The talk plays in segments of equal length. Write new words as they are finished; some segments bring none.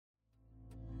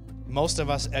most of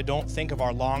us don't think of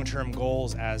our long-term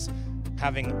goals as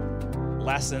having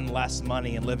less and less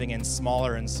money and living in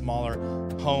smaller and smaller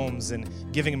homes and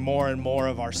giving more and more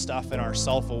of our stuff and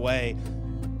ourself away.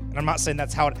 And I'm not saying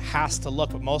that's how it has to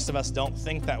look, but most of us don't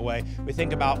think that way. We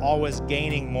think about always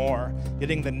gaining more,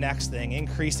 getting the next thing,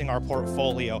 increasing our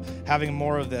portfolio, having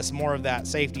more of this, more of that,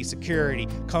 safety, security,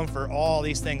 comfort, all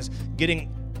these things,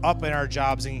 getting up in our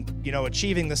jobs and,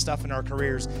 achieving this stuff in our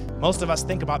careers. Most of us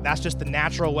think about that's just the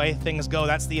natural way things go.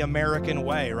 That's the American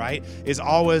way, right? Is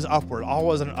always upward,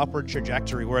 always an upward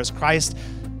trajectory, whereas Christ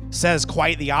says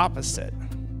quite the opposite.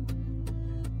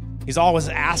 He's always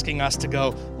asking us to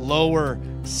go lower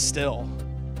still.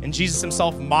 And Jesus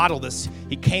himself modeled this.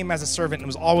 He came as a servant and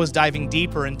was always diving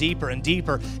deeper and deeper and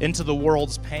deeper into the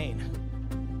world's pain.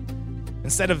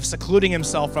 Instead of secluding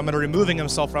himself from it or removing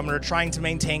himself from it or trying to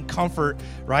maintain comfort,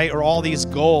 right, or all these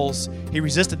goals, he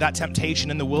resisted that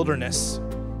temptation in the wilderness.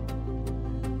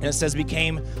 And it says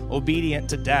became obedient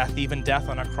to death, even death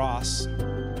on a cross.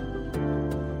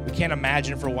 We can't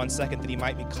imagine for 1 second that he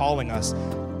might be calling us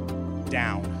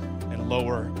down and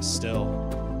lower still.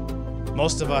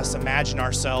 Most of us imagine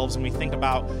ourselves when we think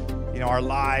about, our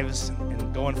lives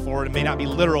and going forward. It may not be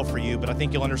literal for you, but I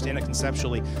think you'll understand it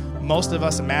conceptually. Most of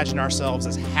us imagine ourselves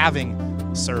as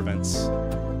having servants,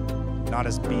 not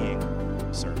as being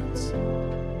servants.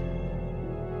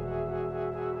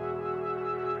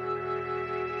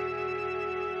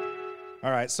 All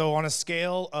right, so on a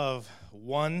scale of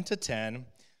 1 to 10,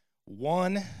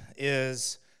 1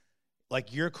 is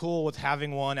like you're cool with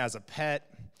having one as a pet,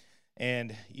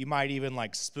 and you might even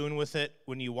like spoon with it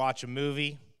when you watch a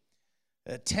movie.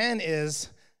 10 is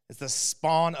the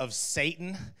spawn of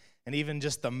Satan, and even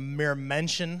just the mere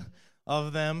mention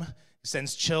of them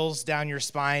sends chills down your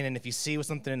spine, and if you see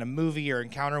something in a movie or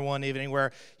encounter one even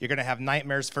anywhere, you're going to have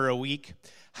nightmares for a week.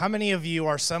 How many of you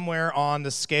are somewhere on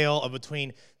the scale of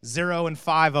between 0 and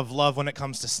 5 of love when it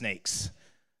comes to snakes?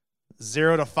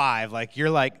 0 to 5, like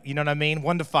you're like, you know what I mean?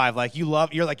 1 to 5, like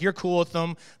you're cool with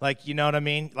them, like, you know what I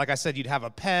mean? Like I said, you'd have a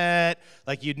pet,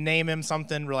 like you'd name him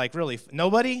something, like really,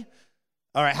 nobody?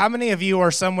 All right, how many of you are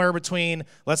somewhere between,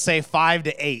 let's say, 5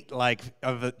 to 8, like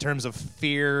in terms of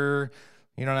fear,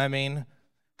 you know what I mean?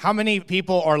 How many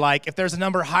people are like, if there's a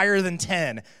number higher than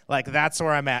 10, like that's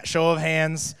where I'm at? Show of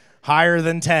hands, higher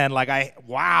than 10,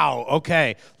 wow,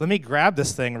 okay. Let me grab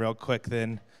this thing real quick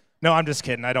then. No, I'm just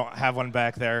kidding, I don't have one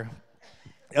back there.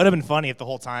 It would have been funny if the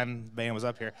whole time the band was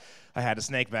up here, I had a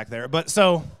snake back there. But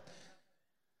so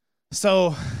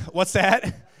what's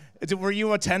that? Were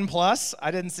you a 10 plus?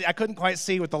 I couldn't quite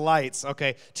see with the lights.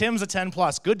 Okay, Tim's a 10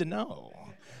 plus. Good to know.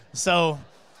 So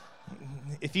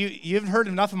if you haven't heard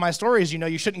enough of my stories,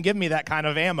 you shouldn't give me that kind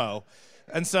of ammo.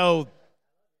 And so,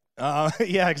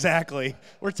 yeah, exactly.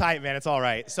 We're tight, man. It's all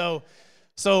right. So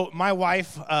my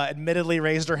wife admittedly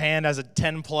raised her hand as a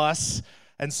 10 plus.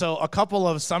 And so a couple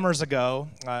of summers ago,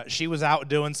 she was out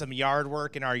doing some yard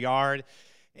work in our yard,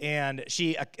 and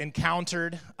she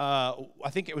encountered, I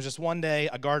think it was just one day,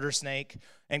 a garter snake,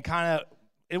 and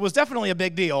it was definitely a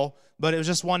big deal, but it was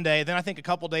just one day. Then I think a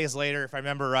couple days later, if I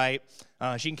remember right,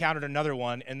 she encountered another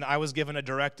one, and I was given a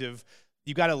directive,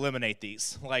 you got to eliminate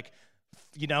these.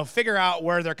 Figure out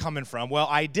where they're coming from. Well,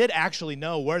 I did actually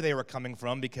know where they were coming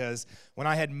from because when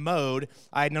I had mowed,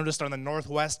 I had noticed on the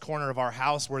northwest corner of our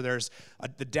house where there's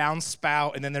the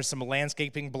downspout, and then there's some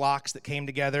landscaping blocks that came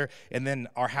together, and then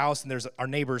our house, and there's our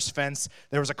neighbor's fence.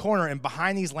 There was a corner, and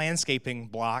behind these landscaping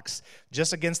blocks,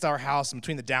 just against our house and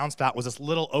between the downspout, was this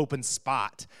little open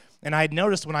spot. And I had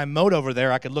noticed when I mowed over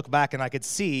there, I could look back and I could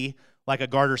see like a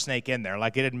garter snake in there,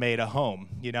 like it had made a home,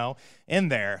 in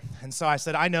there. And so I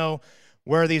said, I know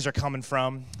where these are coming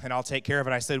from, and I'll take care of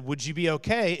it. I said, would you be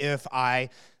okay if I,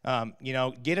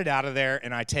 get it out of there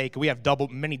and we have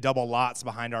many double lots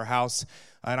behind our house,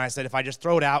 and I said, if I just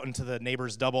throw it out into the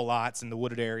neighbor's double lots in the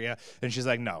wooded area, and she's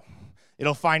like, no,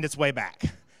 it'll find its way back,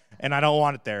 and I don't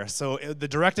want it there. So the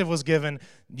directive was given,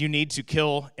 you need to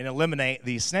kill and eliminate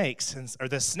these snakes, or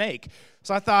this snake.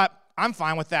 So I thought, I'm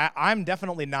fine with that. I'm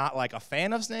definitely not like a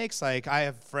fan of snakes. Like I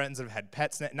have friends that have had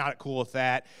pets, not cool with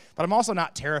that. But I'm also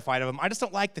not terrified of them. I just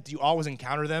don't like that you always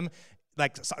encounter them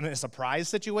like in a surprise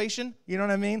situation. You know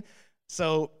what I mean?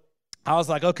 So I was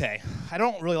like, okay, I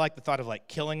don't really like the thought of like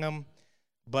killing them,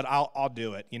 but I'll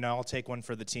do it. I'll take one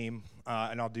for the team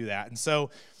and I'll do that. And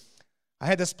so I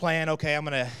had this plan. Okay, I'm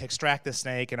gonna extract this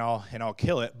snake and I'll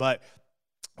kill it. But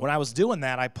when I was doing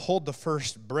that, I pulled the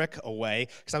first brick away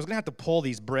because I was going to have to pull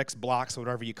these bricks, blocks,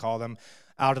 whatever you call them,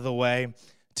 out of the way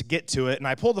to get to it. And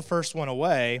I pulled the first one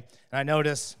away, and I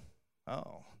noticed,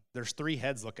 there's 3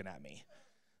 heads looking at me.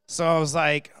 So I was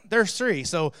like, there's three.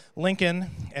 So Lincoln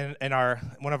and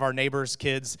one of our neighbors'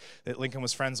 kids that Lincoln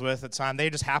was friends with at the time, they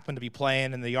just happened to be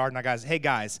playing in the yard, and I guys, hey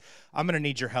guys, I'm gonna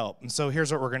need your help. And so here's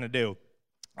what we're gonna do.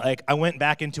 Like, I went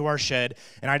back into our shed,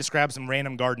 and I just grabbed some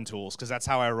random garden tools, because that's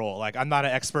how I roll. Like, I'm not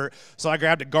an expert, so I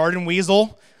grabbed a garden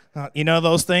weasel. You know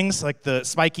those things, like the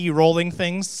spiky rolling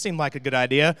things? Seemed like a good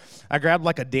idea. I grabbed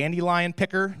like a dandelion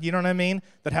picker, you know what I mean,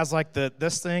 that has like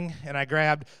this thing, and I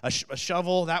grabbed a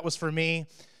shovel. That was for me.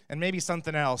 And maybe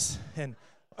something else. And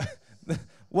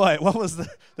what was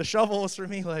the shovel was for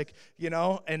me, like, you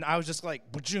know, and I was just like,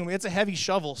 boom, it's a heavy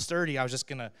shovel, sturdy. I was just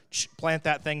going to plant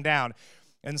that thing down.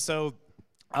 And so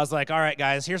I was like, all right,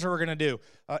 guys, here's what we're going to do.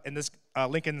 And this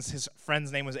his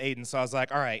friend's name was Aiden. So I was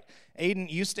like, all right,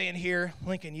 Aiden, you stand here.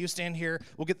 Lincoln, you stand here.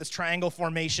 We'll get this triangle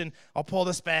formation. I'll pull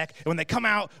this back. And when they come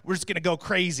out, we're just going to go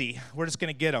crazy. We're just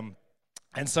going to get them.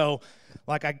 And so,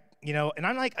 like, and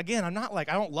I'm like, again, I'm not like,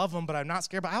 I don't love them, but I'm not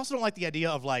scared. But I also don't like the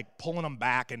idea of like pulling them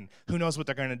back and who knows what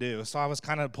they're going to do. So I was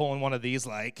kind of pulling one of these,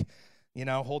 like,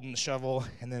 holding the shovel.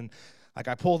 And then like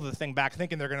I pulled the thing back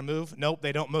thinking they're going to move. Nope,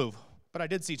 they don't move. But I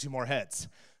did see 2 more heads.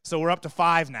 So we're up to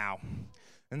 5 now.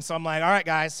 And so I'm like, all right,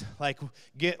 guys,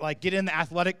 get in the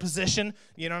athletic position.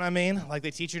 You know what I mean? Like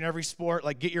they teach you in every sport,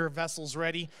 like get your vessels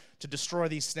ready to destroy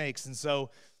these snakes. And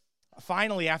so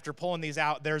finally, after pulling these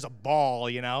out, there's a ball,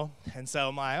 And so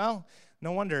I'm like, oh,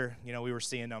 no wonder, we were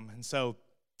seeing them. And so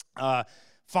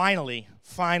finally,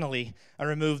 I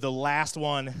removed the last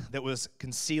one that was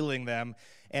concealing them,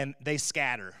 and they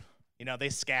scatter. They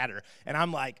scatter. And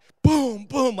I'm like, boom,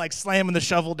 boom, like slamming the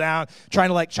shovel down, trying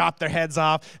to like chop their heads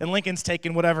off. And Lincoln's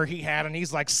taking whatever he had, and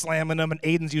he's like slamming them, and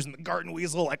Aiden's using the garden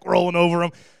weasel, like rolling over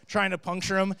them, trying to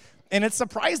puncture them. And it's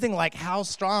surprising, like, how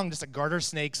strong just a garter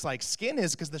snake's, like, skin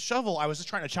is, because the shovel, I was just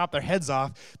trying to chop their heads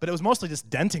off, but it was mostly just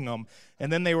denting them. And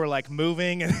then they were, like,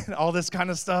 moving and all this kind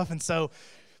of stuff. And so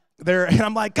and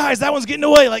I'm like, guys, that one's getting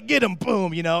away. Like, get him,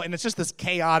 boom, And it's just this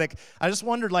chaotic. I just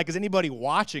wondered, like, is anybody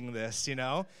watching this,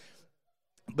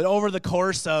 But over the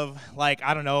course of, like,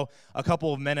 I don't know, a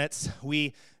couple of minutes,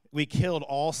 we killed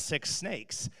all 6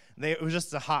 snakes. It was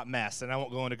just a hot mess, and I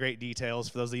won't go into great details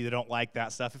for those of you that don't like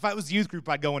that stuff. If I was youth group,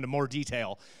 I'd go into more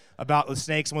detail about the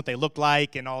snakes and what they looked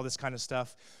like and all this kind of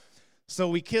stuff. So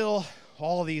we kill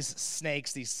all these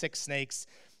snakes, these 6 snakes,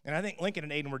 and I think Lincoln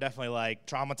and Aiden were definitely like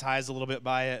traumatized a little bit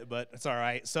by it, but it's all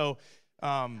right. So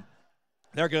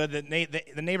they're good.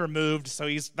 The neighbor moved, so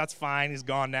that's fine. He's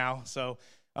gone now. So,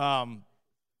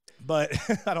 but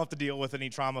I don't have to deal with any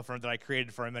trauma that I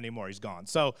created for him anymore. He's gone.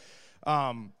 So.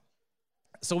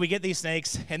 So we get these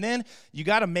snakes, and then you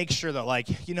got to make sure that, like,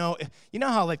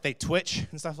 how, like, they twitch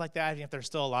and stuff like that, if they're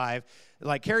still alive.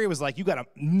 Like, Carrie was like, you got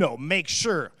to, make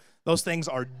sure those things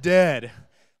are dead.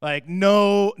 Like,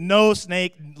 no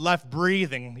snake left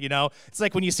breathing, It's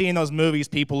like when you see in those movies,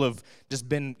 people have just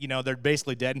been, they're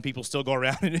basically dead, and people still go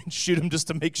around and shoot them just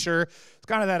to make sure. It's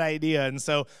kind of that idea. And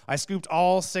so I scooped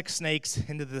all 6 snakes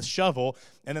into this shovel,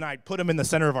 and then I put them in the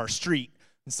center of our street,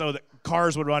 and so that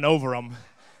cars would run over them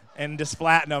and just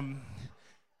flatten them.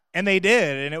 And they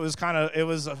did, and it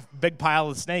was a big pile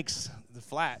of snakes,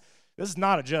 flat. This is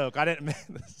not a joke. I didn't,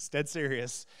 this is dead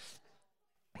serious.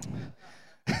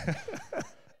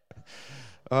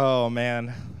 Oh,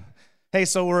 man. Hey,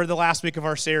 so we're the last week of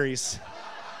our series.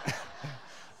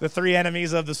 The 3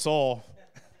 enemies of the soul.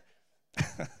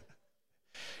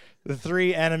 The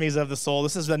 3 enemies of the soul.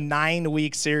 This is a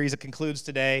 9-week series. It concludes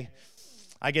today.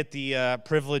 I get the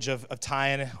privilege of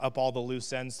tying up all the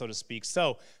loose ends, so to speak.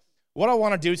 So what I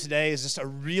want to do today is just a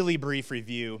really brief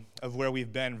review of where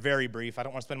we've been, very brief. I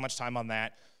don't want to spend much time on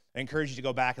that. I encourage you to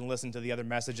go back and listen to the other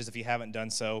messages if you haven't done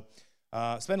so.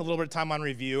 Spend a little bit of time on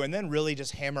review, and then really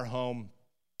just hammer home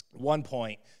one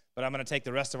point. But I'm going to take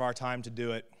the rest of our time to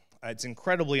do it. It's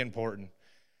incredibly important.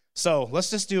 So let's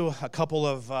just do a couple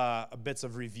of bits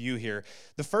of review here.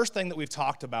 The first thing that we've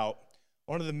talked about,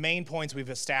 one of the main points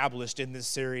we've established in this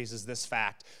series is this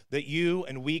fact, that you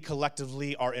and we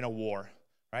collectively are in a war,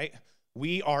 right?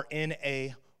 We are in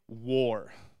a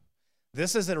war.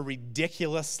 This is a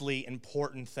ridiculously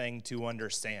important thing to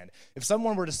understand. If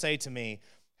someone were to say to me,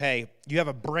 hey, you have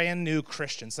a brand new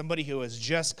Christian, somebody who has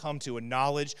just come to a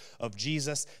knowledge of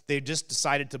Jesus, they've just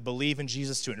decided to believe in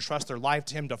Jesus, to entrust their life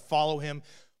to him, to follow him,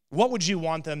 what would you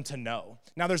want them to know?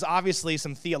 Now, there's obviously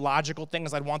some theological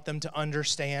things I'd want them to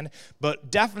understand,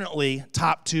 but definitely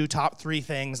top 3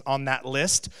 things on that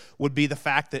list would be the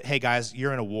fact that, hey, guys,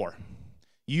 you're in a war.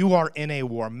 You are in a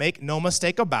war. Make no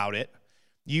mistake about it.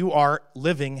 You are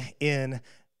living in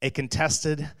a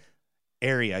contested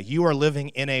area. You are living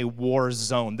in a war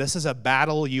zone. This is a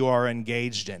battle you are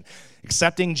engaged in.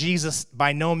 Accepting Jesus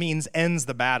by no means ends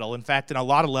the battle. In fact, in a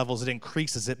lot of levels, it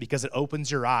increases it because it opens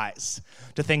your eyes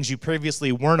to things you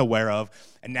previously weren't aware of,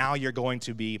 and now you're going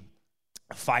to be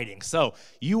fighting. So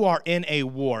you are in a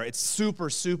war. It's super,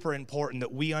 super important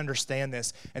that we understand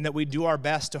this and that we do our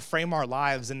best to frame our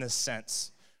lives in this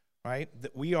sense, right?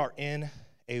 That we are in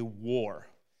a war.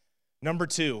 Number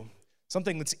two,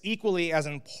 something that's equally as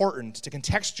important to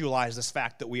contextualize this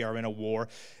fact that we are in a war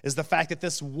is the fact that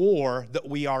this war that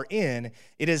we are in,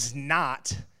 it is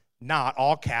not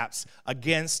all caps,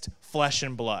 against flesh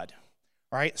and blood.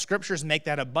 Right? Scriptures make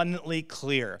that abundantly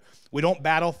clear. We don't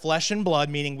battle flesh and blood,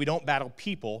 meaning we don't battle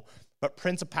people, but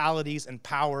principalities and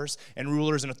powers and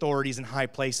rulers and authorities in high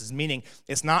places, meaning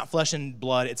it's not flesh and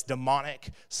blood, it's demonic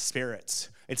spirits.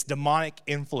 It's demonic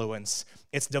influence.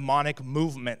 It's demonic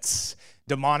movements,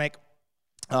 demonic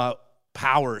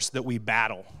powers that we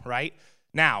battle, right?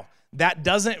 Now, that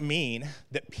doesn't mean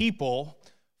that people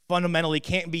fundamentally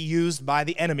can't be used by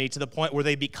the enemy to the point where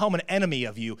they become an enemy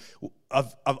of you,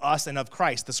 of us and of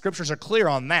Christ. The scriptures are clear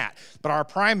on that. But our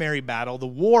primary battle, the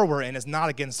war we're in, is not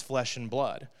against flesh and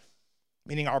blood,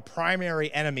 meaning our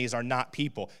primary enemies are not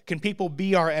people. Can people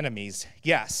be our enemies?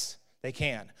 Yes, they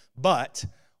can. But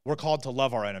we're called to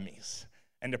love our enemies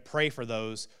and to pray for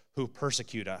those who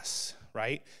persecute us,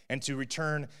 right? And to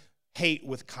return hate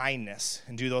with kindness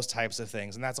and do those types of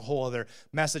things. And that's a whole other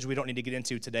message we don't need to get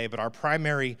into today, but our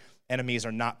primary enemies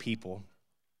are not people.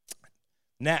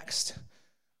 Next,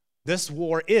 this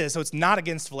war is, so it's not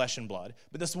against flesh and blood,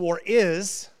 but this war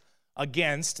is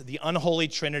against the unholy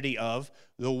trinity of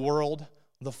the world,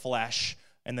 the flesh,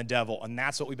 and the devil. And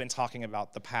that's what we've been talking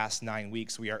about the past 9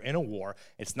 weeks. We are in a war.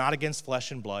 It's not against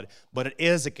flesh and blood, but it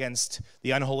is against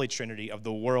the unholy trinity of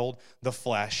the world, the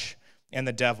flesh, and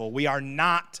the devil. We are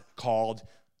not called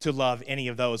to love any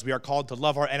of those. We are called to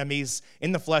love our enemies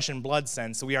in the flesh and blood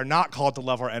sense. So we are not called to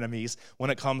love our enemies when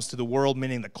it comes to the world,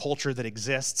 meaning the culture that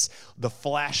exists, the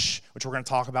flesh, which we're going to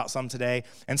talk about some today.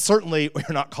 And certainly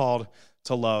we're not called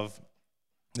to love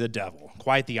the devil.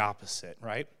 Quite the opposite,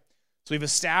 right? So we've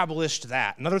established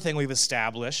that. Another thing we've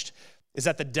established is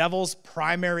that the devil's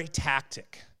primary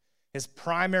tactic, his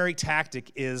primary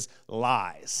tactic is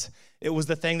lies. It was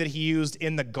the thing that he used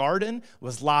in the garden,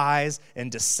 was lies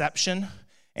and deception.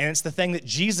 And it's the thing that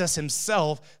Jesus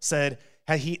himself said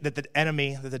that the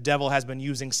enemy, that the devil has been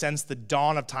using since the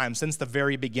dawn of time, since the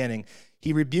very beginning.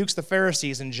 He rebukes the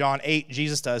Pharisees in John 8,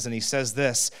 Jesus does, and he says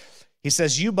this. He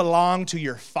says, you belong to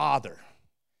your father,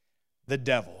 the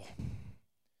devil.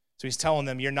 So he's telling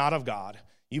them, you're not of God.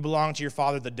 You belong to your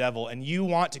father, the devil, and you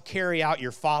want to carry out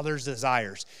your father's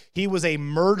desires. He was a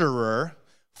murderer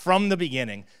from the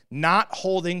beginning, not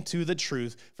holding to the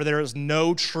truth, for there is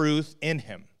no truth in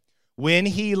him. When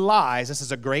he lies, this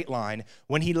is a great line,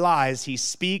 when he lies, he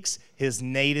speaks his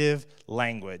native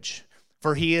language,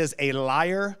 for he is a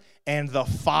liar and the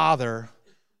father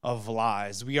of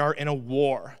lies. We are in a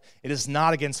war. It is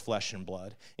not against flesh and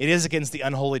blood. It is against the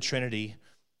unholy trinity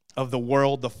of the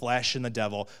world, the flesh, and the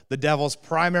devil. The devil's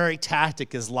primary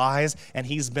tactic is lies, and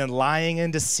he's been lying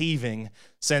and deceiving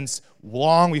since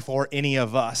long before any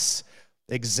of us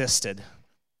existed.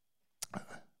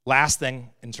 Last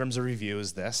thing in terms of review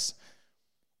is this.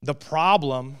 The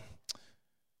problem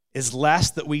is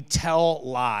less that we tell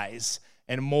lies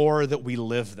and more that we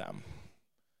live them.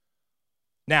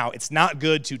 Now, it's not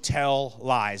good to tell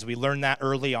lies. We learned that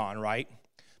early on, right?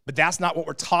 But that's not what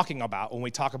we're talking about when we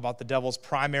talk about the devil's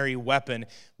primary weapon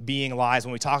being lies.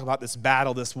 When we talk about this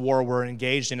battle, this war we're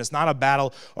engaged in, it's not a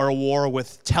battle or a war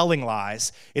with telling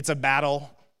lies. It's a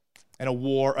battle and a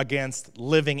war against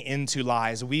living into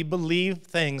lies. We believe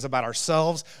things about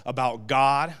ourselves, about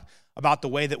God, about the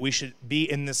way that we should be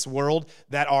in this world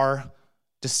that are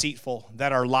deceitful,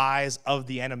 that are lies of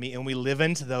the enemy, and we live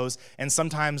into those, and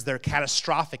sometimes they're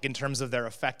catastrophic in terms of their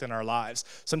effect in our lives.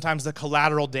 Sometimes the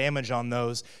collateral damage on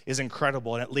those is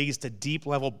incredible, and it leads to deep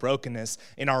level brokenness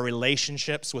in our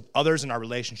relationships with others, in our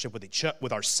relationship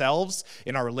with ourselves,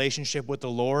 in our relationship with the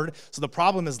Lord. So the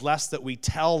problem is less that we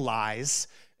tell lies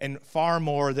and far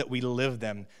more that we live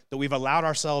them, that we've allowed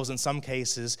ourselves in some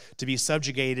cases to be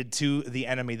subjugated to the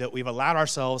enemy, that we've allowed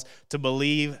ourselves to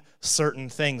believe certain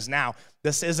things. Now,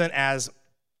 this isn't as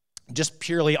just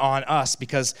purely on us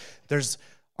because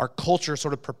our culture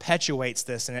sort of perpetuates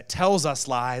this and it tells us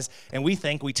lies and we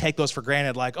think we take those for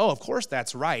granted like, oh, of course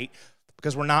that's right,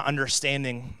 because we're not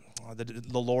understanding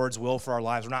the Lord's will for our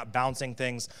lives. We're not bouncing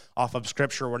things off of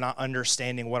Scripture. We're not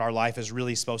understanding what our life is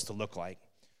really supposed to look like.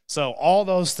 So all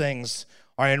those things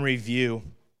are in review.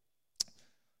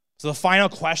 So the final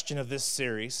question of this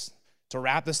series to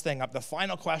wrap this thing up, the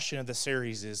final question of the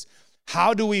series is,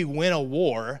 how do we win a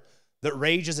war that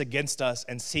rages against us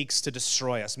and seeks to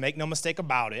destroy us? Make no mistake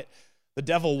about it. The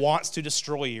devil wants to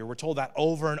destroy you. We're told that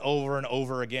over and over and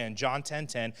over again. John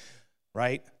 10:10,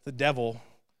 right? The devil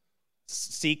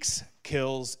seeks,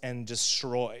 kills, and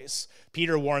destroys.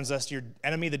 Peter warns us, your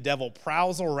enemy, the devil,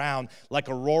 prowls around like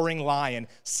a roaring lion,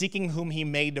 seeking whom he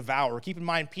may devour. Keep in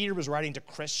mind, Peter was writing to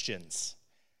Christians.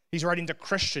 He's writing to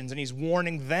Christians, and he's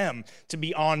warning them to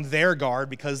be on their guard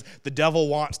because the devil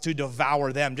wants to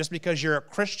devour them. Just because you're a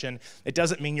Christian, it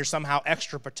doesn't mean you're somehow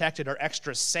extra protected or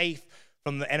extra safe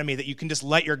from the enemy, that you can just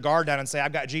let your guard down and say,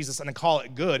 I've got Jesus, and then call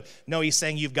it good. No, he's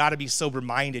saying you've got to be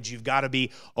sober-minded. You've got to be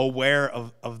aware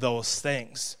of those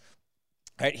things.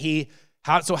 Right?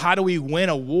 So how do we win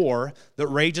a war that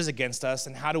rages against us,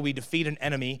 and how do we defeat an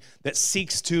enemy that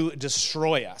seeks to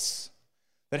destroy us,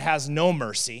 that has no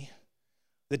mercy,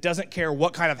 that doesn't care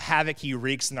what kind of havoc he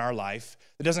wreaks in our life,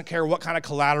 that doesn't care what kind of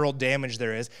collateral damage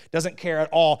there is, doesn't care at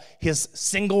all. His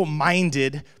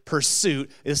single-minded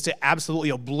pursuit is to absolutely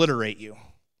obliterate you,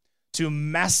 to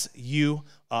mess you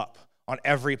up on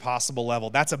every possible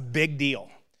level. That's a big deal.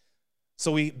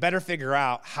 So we better figure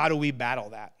out, how do we battle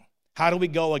that? How do we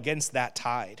go against that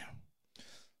tide?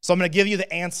 So I'm going to give you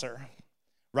the answer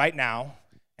right now,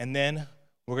 and then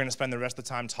we're going to spend the rest of the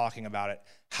time talking about it.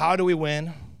 How do we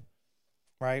win,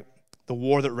 right? The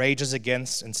war that rages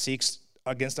against us and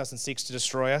seeks to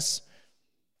destroy us?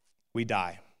 We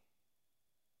die.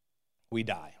 We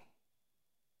die.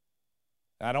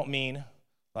 And I don't mean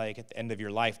like at the end of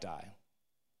your life die.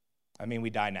 I mean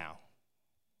we die now.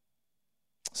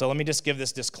 So let me just give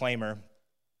this disclaimer.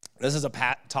 This is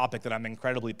a topic that I'm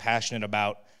incredibly passionate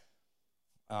about.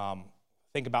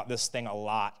 Think about this thing a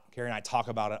lot. Carrie and I talk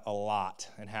about it a lot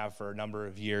and have for a number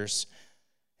of years.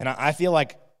 And I feel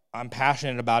like I'm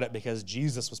passionate about it because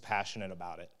Jesus was passionate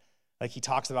about it. Like, he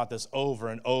talks about this over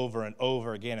and over and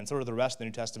over again, and so do the rest of the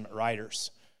New Testament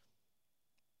writers.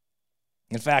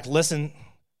 In fact, listen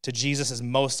to Jesus'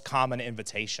 most common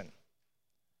invitation.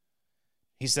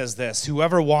 He says this,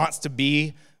 whoever wants to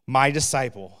be my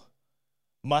disciple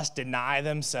must deny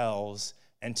themselves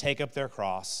and take up their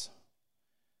cross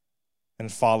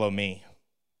and follow me.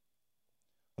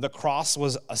 The cross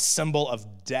was a symbol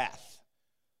of death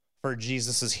for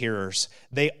Jesus' hearers.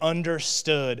 They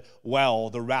understood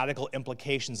well the radical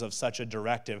implications of such a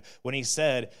directive. When he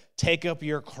said, take up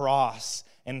your cross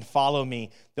and follow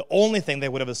me, the only thing they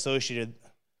would have associated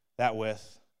that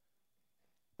with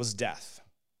was death.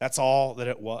 That's all that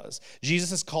it was.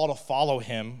 Jesus' call to follow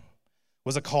him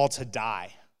was a call to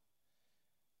die.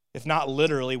 If not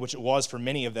literally, which it was for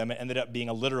many of them, it ended up being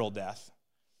a literal death,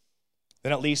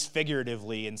 then at least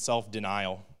figuratively in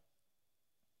self-denial.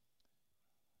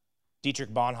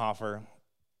 Dietrich Bonhoeffer,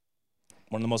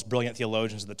 one of the most brilliant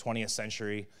theologians of the 20th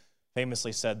century,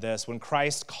 famously said this, when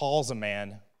Christ calls a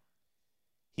man,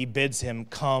 he bids him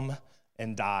come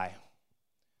and die.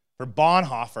 For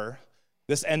Bonhoeffer,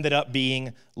 this ended up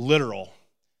being literal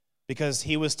because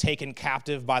he was taken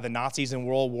captive by the Nazis in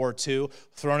World War II,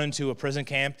 thrown into a prison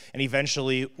camp, and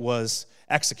eventually was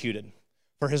executed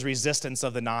for his resistance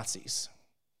of the Nazis.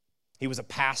 He was a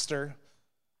pastor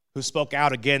who spoke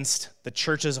out against the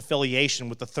church's affiliation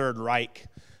with the Third Reich,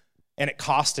 and it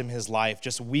cost him his life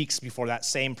just weeks before that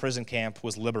same prison camp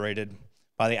was liberated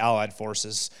by the Allied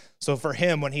forces. So for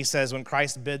him, when he says, when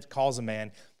Christ calls a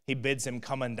man, he bids him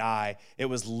come and die, it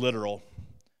was literal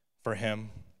for him.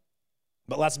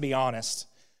 But let's be honest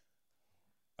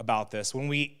about this.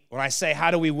 When I say,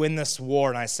 how do we win this war,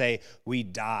 and I say, we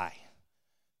die.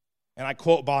 And I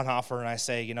quote Bonhoeffer, and I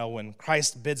say, when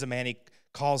Christ bids a man, he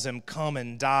calls him, come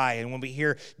and die. And when we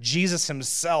hear Jesus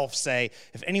himself say,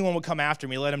 if anyone would come after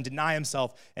me, let him deny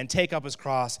himself and take up his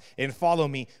cross and follow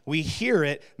me, we hear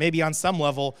it maybe on some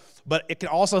level, but it can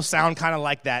also sound kind of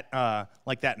like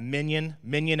that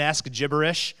minion-esque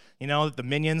gibberish, that the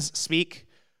minions speak,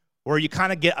 where you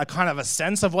kind of get a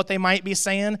sense of what they might be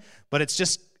saying, but it's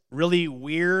just really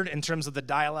weird in terms of the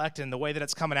dialect and the way that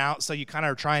it's coming out, so you kind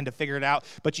of are trying to figure it out,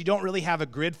 but you don't really have a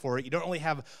grid for it. You don't really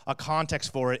have a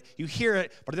context for it. You hear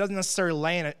it, but it doesn't necessarily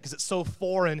land it because it's so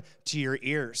foreign to your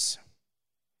ears.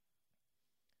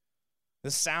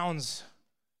 This sounds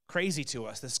crazy to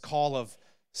us, this call of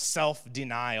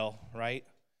self-denial, right?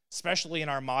 Especially in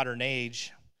our modern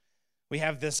age. We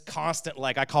have this constant,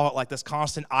 I call it this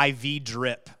constant IV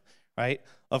drip, right,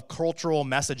 of cultural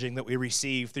messaging that we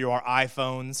receive through our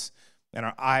iPhones and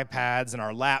our iPads and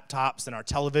our laptops and our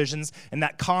televisions. And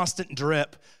that constant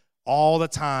drip all the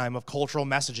time of cultural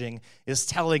messaging is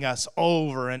telling us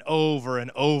over and over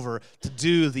and over to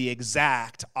do the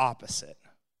exact opposite.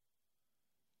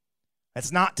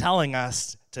 It's not telling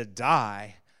us to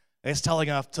die. It's telling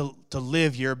us to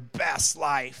live your best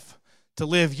life, to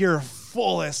live your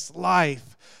fullest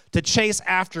life, to chase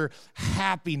after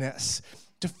happiness,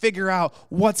 to figure out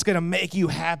what's going to make you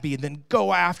happy and then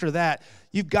go after that.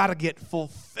 You've got to get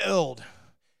fulfilled.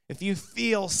 If you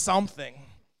feel something,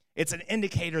 it's an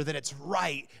indicator that it's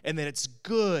right and that it's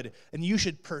good, and you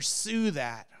should pursue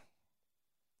that.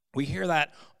 We hear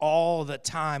that all the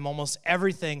time. Almost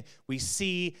everything we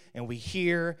see and we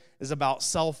hear is about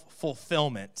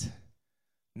self-fulfillment,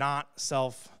 not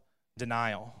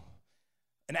self-denial.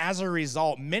 And as a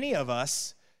result, many of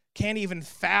us can't even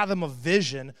fathom a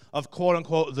vision of, quote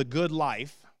unquote, the good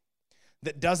life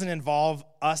that doesn't involve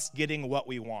us getting what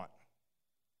we want.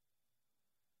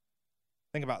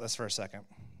 Think about this for a second.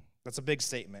 That's a big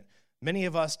statement. Many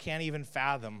of us can't even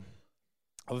fathom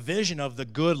a vision of the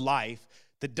good life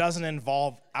that doesn't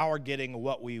involve our getting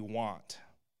what we want.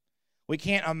 We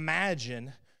can't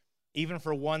imagine, even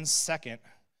for 1 second,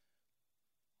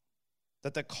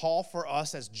 that the call for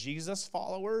us as Jesus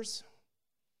followers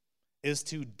is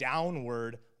to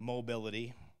downward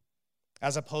mobility,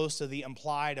 as opposed to the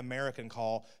implied American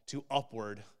call to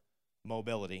upward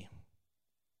mobility.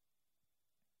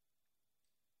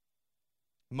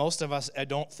 Most of us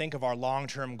don't think of our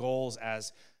long-term goals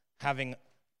as having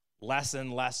less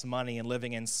and less money and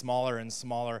living in smaller and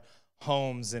smaller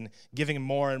homes and giving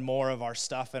more and more of our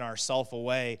stuff and ourself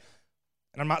away.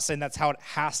 And I'm not saying that's how it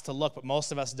has to look, but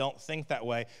most of us don't think that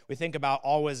way. We think about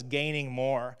always gaining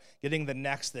more, getting the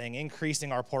next thing,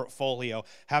 increasing our portfolio,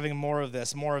 having more of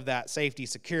this, more of that, safety,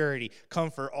 security,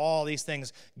 comfort, all these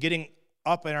things, getting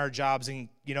up in our jobs and,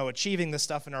 achieving this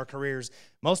stuff in our careers.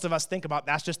 Most of us think about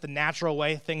that's just the natural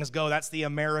way things go. That's the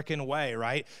American way,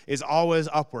 right? Is always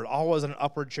upward, always an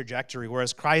upward trajectory,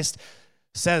 whereas Christ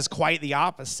says quite the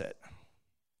opposite.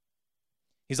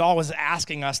 He's always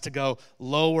asking us to go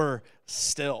lower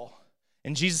still.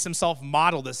 And Jesus himself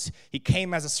modeled this. He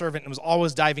came as a servant and was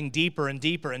always diving deeper and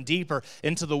deeper and deeper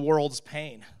into the world's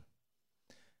pain.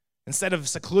 Instead of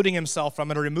secluding himself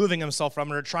from it or removing himself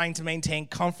from it or trying to maintain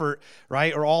comfort,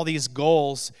 right, or all these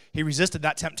goals, he resisted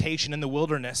that temptation in the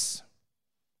wilderness.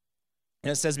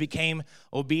 And it says became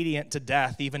obedient to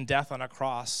death, even death on a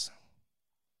cross.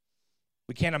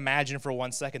 We can't imagine for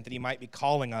 1 second that he might be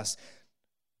calling us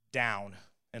down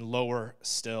and lower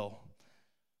still.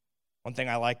 One thing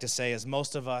I like to say is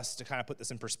most of us, to kind of put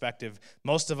this in perspective,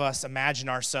 most of us imagine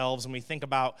ourselves when we think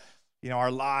about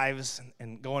our lives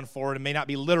and going forward. It may not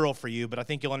be literal for you, but I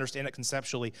think you'll understand it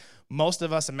conceptually. Most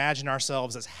of us imagine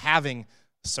ourselves as having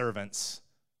servants,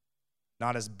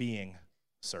 not as being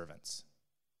servants.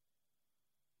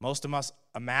 Most of us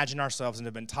imagine ourselves and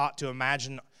have been taught to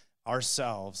imagine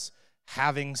ourselves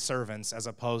having servants as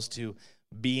opposed to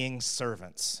being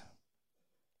servants.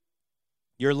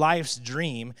 Your life's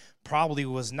dream probably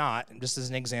was not, just as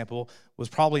an example, was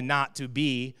probably not to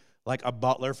be like a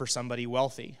butler for somebody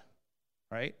wealthy.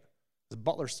 Right? Is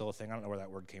butler still a thing? I don't know where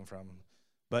that word came from,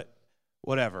 but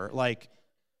whatever.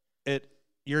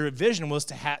 Your vision was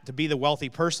to be the wealthy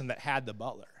person that had the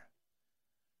butler,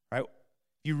 right?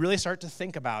 You really start to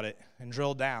think about it and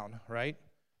drill down, right?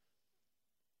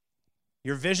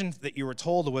 Your vision that you were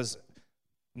told was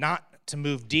not to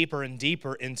move deeper and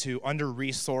deeper into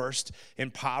under-resourced,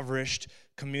 impoverished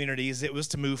communities. It was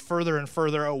to move further and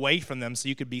further away from them so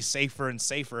you could be safer and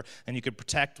safer and you could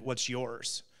protect what's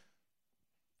yours.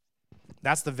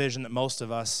 That's the vision that most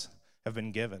of us have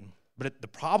been given. But the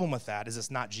problem with that is it's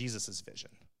not Jesus'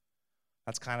 vision.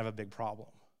 That's kind of a big problem.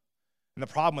 And the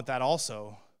problem with that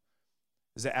also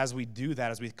is that as we do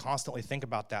that, as we constantly think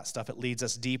about that stuff, it leads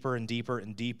us deeper and deeper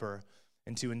and deeper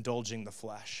into indulging the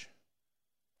flesh.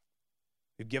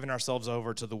 We've given ourselves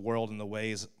over to the world and the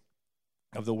ways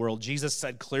of the world. Jesus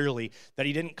said clearly that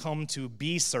he didn't come to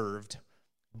be served,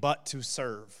 but to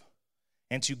serve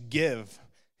and to give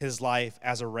his life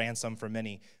as a ransom for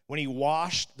many. When he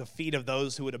washed the feet of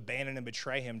those who would abandon and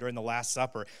betray him during the Last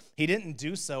Supper, he didn't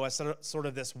do so as sort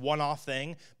of this one-off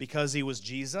thing because he was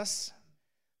Jesus.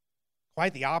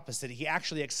 Quite the opposite. He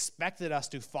actually expected us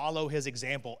to follow his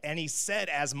example, and he said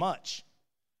as much.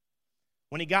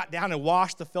 When he got down and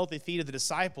washed the filthy feet of the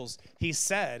disciples, he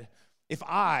said, if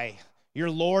I, your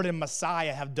Lord and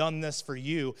Messiah, have done this for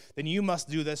you, then you must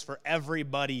do this for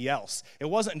everybody else. It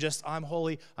wasn't just, I'm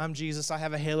holy, I'm Jesus, I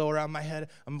have a halo around my head,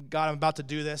 God, I'm about to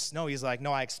do this. No, he's like,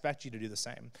 no, I expect you to do the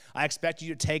same. I expect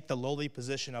you to take the lowly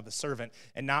position of a servant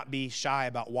and not be shy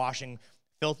about washing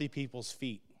filthy people's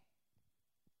feet.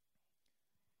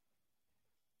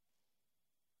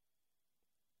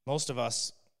 Most of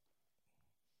us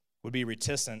would be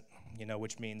reticent,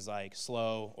 which means like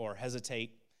slow or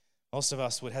hesitate Most of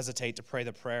us would hesitate to pray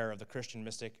the prayer of the Christian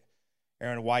mystic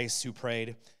Aaron Weiss, who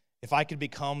prayed, "If I could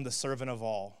become the servant of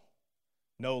all,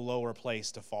 no lower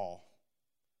place to fall."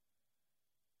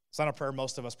 It's not a prayer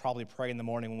most of us probably pray in the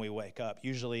morning when we wake up.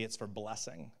 Usually it's for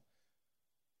blessing.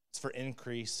 It's for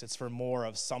increase. It's for more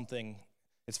of something.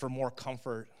 It's for more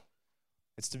comfort.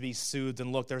 It's to be soothed.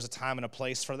 And look, there's a time and a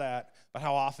place for that. But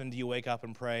how often do you wake up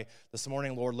and pray, "This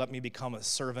morning, Lord, let me become a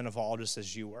servant of all just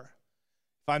as you were"?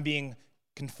 If I'm being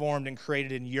conformed and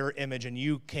created in your image and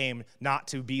you came not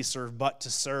to be served but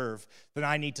to serve, then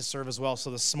I need to serve as well.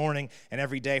 So this morning and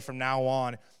every day from now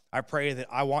on, I pray that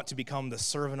I want to become the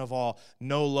servant of all,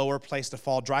 no lower place to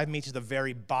fall. Drive me to the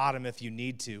very bottom if you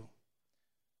need to.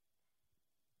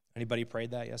 Anybody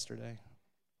prayed that yesterday?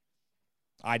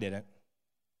 I didn't.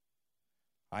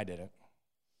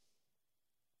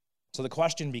 So the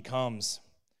question becomes,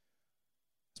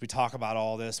 as we talk about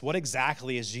all this, what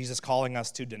exactly is Jesus calling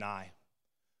us to deny?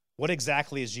 What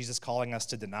exactly is Jesus calling us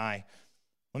to deny?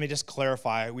 Let me just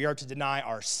clarify. We are to deny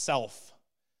ourself.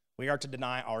 We are to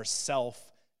deny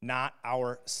ourself, not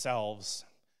ourselves.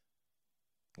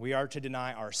 We are to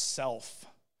deny ourself,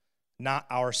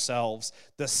 not ourselves.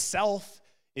 The self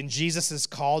in Jesus is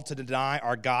called to deny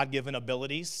our God-given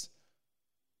abilities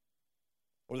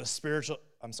or the spiritual,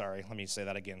 let me say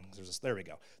that again. There we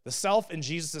go. The self in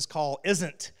Jesus' call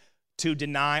isn't to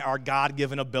deny our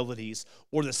God-given abilities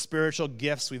or the spiritual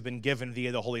gifts we've been given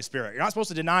via the Holy Spirit. You're not supposed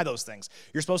to deny those things.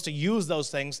 You're supposed to use those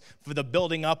things for the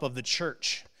building up of the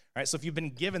church. Right? So if you've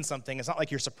been given something, it's not like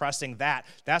you're suppressing that.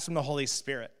 That's from the Holy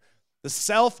Spirit. The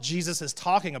self Jesus is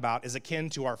talking about is akin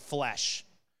to our flesh.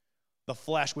 The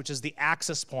flesh, which is the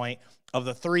access point of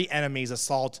the three enemies'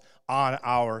 assault on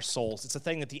our souls. It's a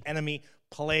thing that the enemy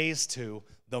plays to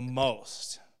the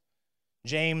most.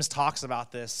 James talks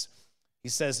about this. He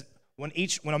says, when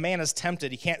a man is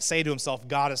tempted, he can't say to himself,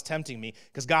 "God is tempting me,"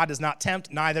 because God does not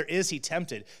tempt, neither is he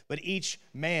tempted. But each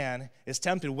man is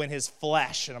tempted when his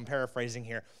flesh, and I'm paraphrasing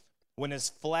here, when his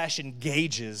flesh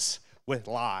engages with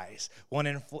lies,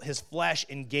 when his flesh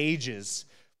engages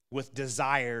with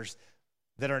desires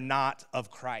that are not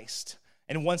of Christ.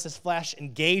 And once his flesh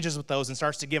engages with those and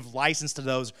starts to give license to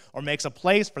those or makes a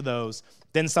place for those,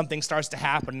 then something starts to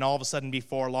happen, and all of a sudden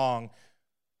before long,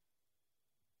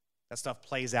 that stuff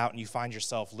plays out and you find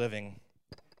yourself living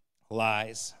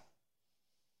lies.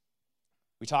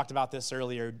 We talked about this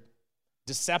earlier.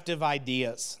 Deceptive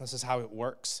ideas. This is how it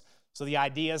works. So the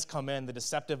ideas come in, the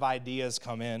deceptive ideas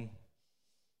come in.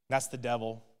 That's the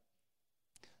devil.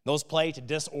 Those play to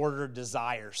disordered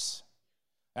desires.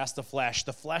 That's the flesh.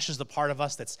 The flesh is the part of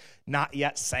us that's not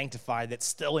yet sanctified, that's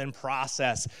still in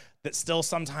process, that still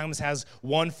sometimes has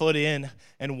 1 foot in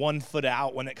and 1 foot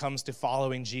out when it comes to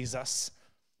following Jesus.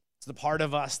 It's the part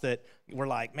of us that we're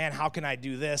like, "Man, how can I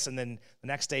do this?" And then the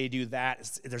next day you do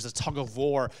that. There's a tug of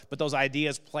war, but those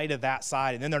ideas play to that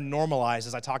side. And then they're normalized,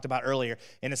 as I talked about earlier,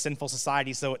 in a sinful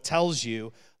society. So it tells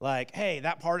you, like, hey,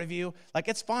 that part of you, like,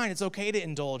 it's fine. It's okay to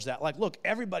indulge that. Like, look,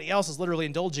 everybody else is literally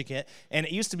indulging it. And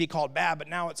it used to be called bad, but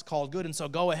now it's called good. And so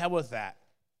go ahead with that.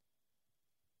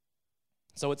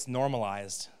 So it's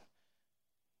normalized.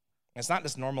 It's not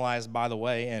just normalized, by the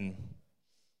way, in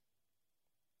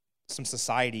some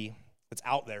society that's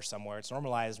out there somewhere. It's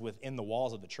normalized within the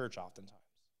walls of the church oftentimes.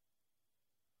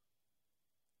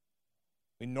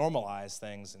 We normalize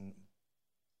things and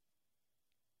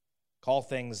call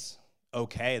things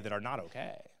okay that are not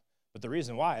okay. But the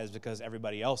reason why is because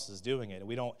everybody else is doing it. And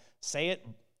we don't say it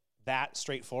that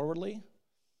straightforwardly,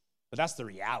 but that's the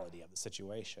reality of the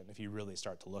situation if you really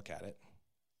start to look at it.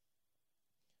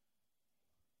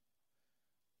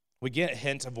 We get a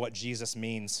hint of what Jesus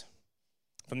means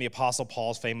from the Apostle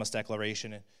Paul's famous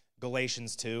declaration in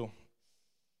Galatians 2.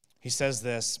 He says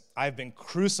this, "I've been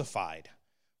crucified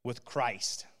with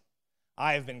Christ.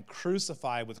 I have been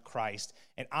crucified with Christ,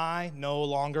 and I no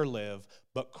longer live,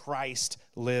 but Christ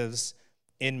lives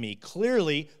in me."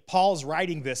 Clearly, Paul's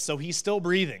writing this, so he's still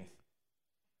breathing,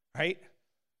 right?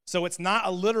 So it's not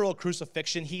a literal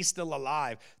crucifixion. He's still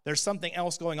alive. There's something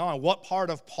else going on. What part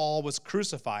of Paul was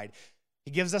crucified? He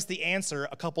gives us the answer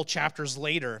a couple chapters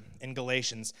later in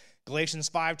Galatians. Galatians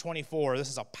 5:24, this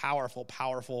is a powerful,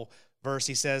 powerful verse.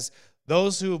 He says,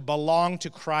 "Those who belong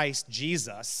to Christ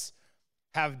Jesus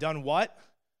have done what?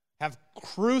 Have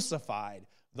crucified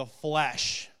the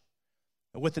flesh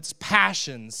with its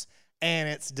passions and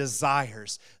its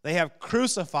desires." They have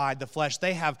crucified the flesh.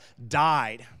 They have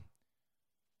died.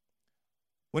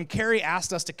 When Carrie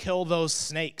asked us to kill those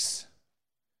snakes,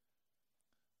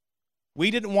 we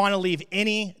didn't want to leave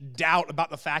any doubt about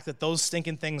the fact that those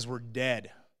stinking things were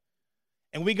dead.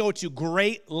 And we go to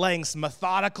great lengths,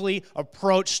 methodically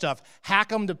approach stuff, hack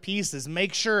them to pieces,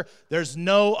 make sure there's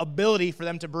no ability for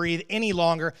them to breathe any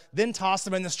longer, then toss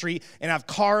them in the street and have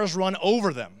cars run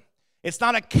over them. It's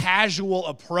not a casual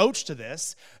approach to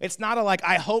this. It's not a like,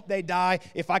 I hope they die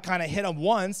if I kind of hit them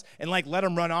once and like let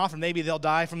them run off and maybe they'll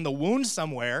die from the wound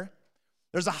somewhere.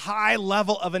 There's a high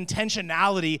level of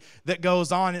intentionality that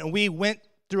goes on, and we went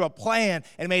through a plan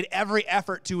and made every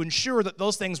effort to ensure that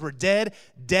those things were dead,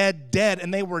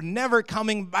 and they were never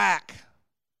coming back.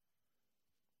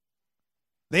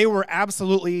 They were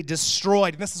absolutely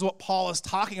destroyed. And this is what Paul is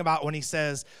talking about when he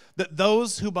says that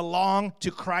those who belong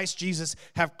to Christ Jesus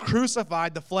have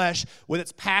crucified the flesh with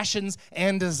its passions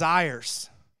and desires.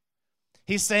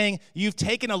 He's saying you've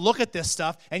taken a look at this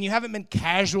stuff and you haven't been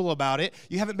casual about it.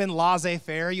 You haven't been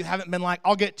laissez-faire. You haven't been like,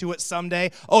 I'll get to it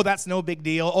someday. Oh, that's no big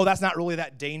deal. Oh, that's not really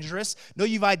that dangerous. No,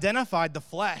 you've identified the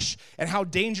flesh and how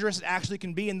dangerous it actually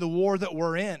can be in the war that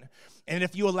we're in. And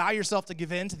if you allow yourself to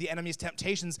give in to the enemy's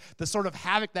temptations, the sort of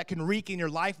havoc that can wreak in your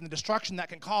life and the destruction that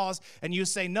can cause, and you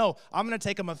say, no, I'm going to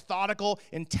take a methodical,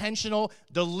 intentional,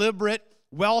 deliberate,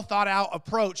 well-thought-out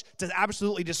approach to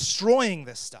absolutely destroying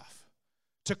this stuff,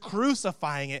 to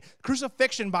crucifying it.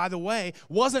 Crucifixion, by the way,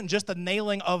 wasn't just the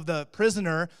nailing of the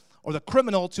prisoner or the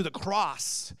criminal to the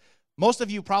cross. Most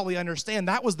of you probably understand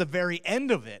that was the very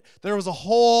end of it. There was a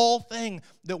whole thing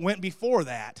that went before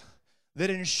that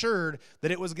ensured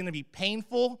that it was going to be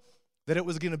painful, that it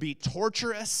was going to be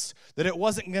torturous, that it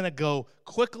wasn't going to go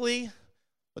quickly,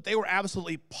 but they were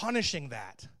absolutely punishing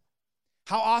that.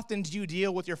 How often do you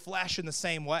deal with your flesh in the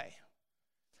same way?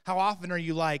 How often are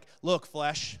you like, look,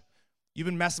 flesh, you've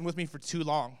been messing with me for too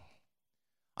long.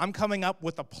 I'm coming up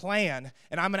with a plan,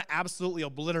 and I'm going to absolutely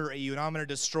obliterate you, and I'm going to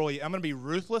destroy you. I'm going to be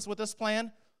ruthless with this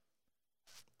plan.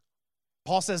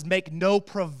 Paul says, make no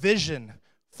provision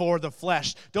for the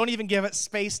flesh. Don't even give it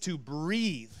space to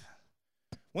breathe.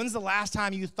 When's the last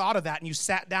time you thought of that and you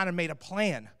sat down and made a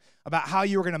plan about how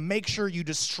you were going to make sure you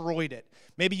destroyed it?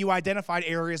 Maybe you identified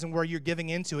areas and where you're giving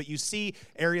into it. You see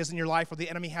areas in your life where the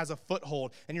enemy has a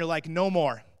foothold, and you're like, no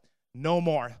more, no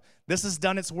more. This has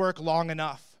done its work long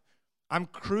enough. I'm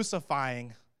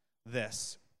crucifying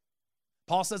this.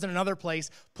 Paul says in another place,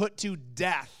 put to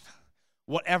death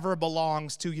whatever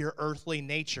belongs to your earthly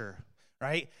nature,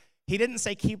 right? He didn't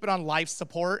say keep it on life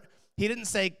support. He didn't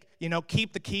say,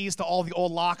 keep the keys to all the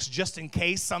old locks just in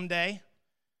case someday,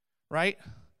 right?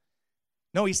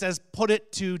 No, he says put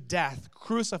it to death,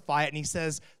 crucify it, and he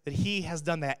says that he has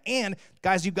done that. And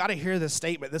guys, you've got to hear this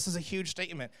statement. This is a huge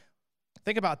statement.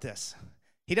 Think about this.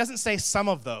 He doesn't say some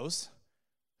of those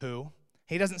who.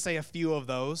 He doesn't say a few of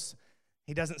those.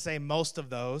 He doesn't say most of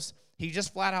those. He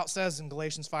just flat out says in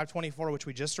Galatians 5:24, which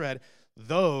we just read,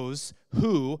 those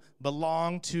who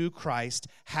belong to Christ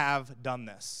have done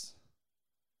this.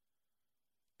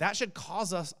 That should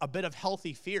cause us a bit of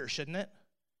healthy fear, shouldn't it?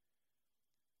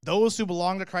 Those who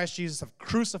belong to Christ Jesus have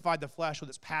crucified the flesh with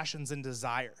its passions and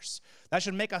desires. That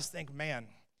should make us think, man,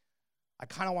 I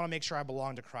kind of want to make sure I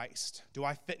belong to Christ. Do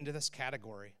I fit into this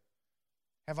category?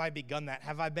 Have I begun that?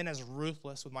 Have I been as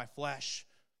ruthless with my flesh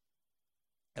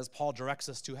as Paul directs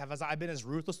us to? Have I been as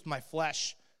ruthless with my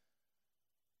flesh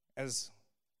as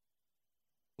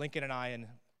Lincoln and I and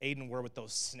Aiden were with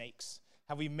those snakes?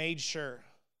 Have we made sure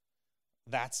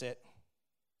that's it?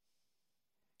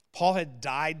 Paul had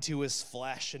died to his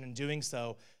flesh, and in doing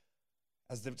so,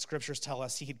 as the scriptures tell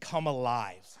us, he had come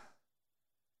alive.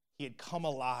 He had come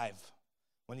alive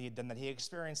when he had done that. He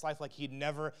experienced life like he'd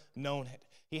never known it.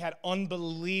 He had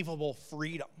unbelievable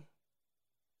freedom.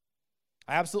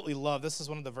 I absolutely love, this is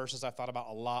one of the verses I've thought about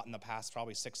a lot in the past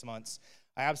probably 6 months.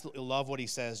 I absolutely love what he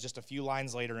says just a few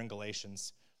lines later in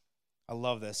Galatians. I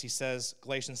love this. He says,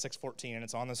 Galatians 6:14, and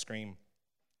it's on the screen.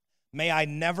 May I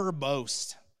never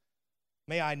boast,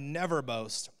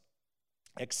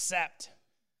 except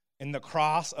in the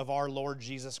cross of our Lord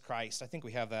Jesus Christ. I think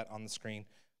we have that on the screen.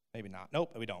 Maybe not.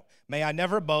 Nope, we don't. May I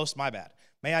never boast, my bad.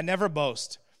 May I never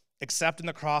boast except in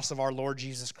the cross of our Lord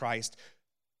Jesus Christ,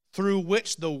 through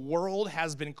which the world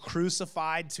has been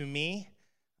crucified to me.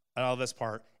 I love this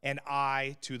part. And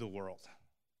I to the world.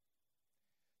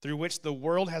 Through which the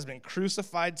world has been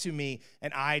crucified to me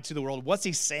and I to the world. What's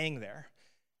he saying there?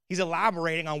 He's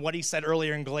elaborating on what he said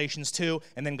earlier in Galatians 2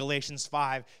 and then Galatians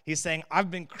 5. He's saying, I've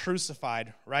been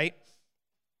crucified, right?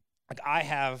 Like I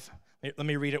have, let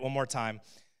me read it one more time.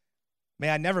 May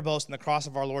I never boast in the cross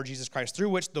of our Lord Jesus Christ, through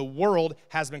which the world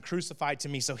has been crucified to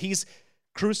me. So he's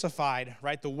crucified,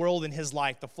 right? The world in his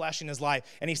life, the flesh in his life.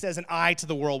 And he says an eye to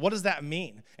the world. What does that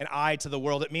mean? An eye to the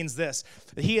world. It means this,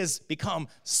 that he has become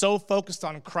so focused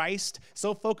on Christ,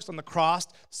 so focused on the cross,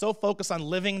 so focused on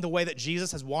living the way that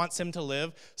Jesus wants him to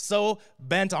live, so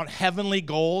bent on heavenly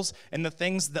goals and the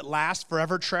things that last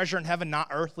forever, treasure in heaven, not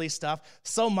earthly stuff.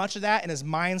 So much of that in his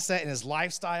mindset and his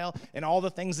lifestyle and all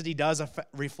the things that he does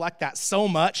reflect that so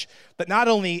much that not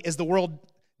only is the world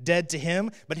dead to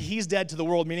him, but he's dead to the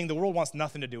world, meaning the world wants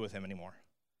nothing to do with him anymore.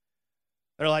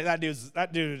 They're like, that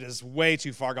dude is way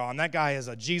too far gone. That guy is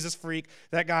a Jesus freak.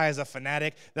 That guy is a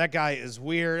fanatic. That guy is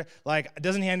weird. Like,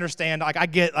 doesn't he understand? Like, I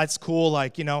get that's cool,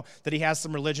 like, that he has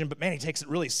some religion, but man, he takes it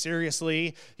really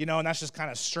seriously, and that's just kind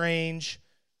of strange.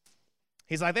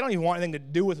 He's like, they don't even want anything to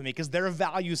do with me because their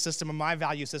value system and my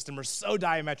value system are so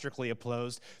diametrically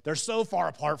opposed. They're so far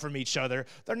apart from each other.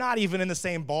 They're not even in the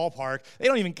same ballpark. They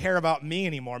don't even care about me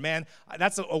anymore. Man,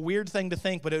 that's a weird thing to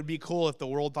think, but it would be cool if the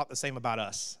world thought the same about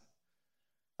us.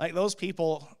 Like those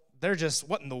people, they're just,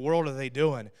 what in the world are they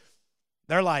doing?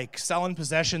 They're like selling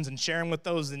possessions and sharing with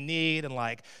those in need, and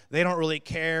like they don't really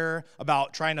care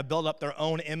about trying to build up their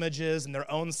own images and their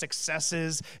own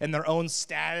successes and their own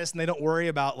status, and they don't worry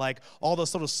about like all the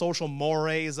sort of social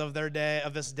mores of their day,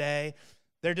 of this day.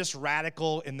 They're just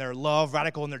radical in their love,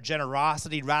 radical in their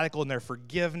generosity, radical in their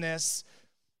forgiveness.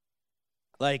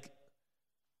 Like,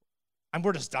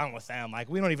 we're just done with them. Like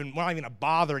we're not even gonna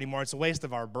bother anymore. It's a waste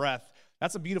of our breath.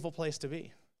 That's a beautiful place to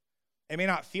be. It may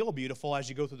not feel beautiful as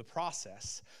you go through the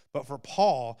process, but for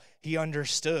Paul, he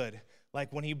understood,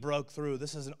 like when he broke through,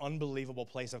 this is an unbelievable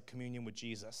place of communion with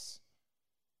Jesus.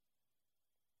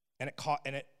 And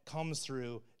it comes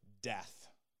through death.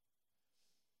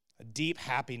 A deep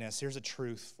happiness. Here's a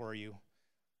truth for you.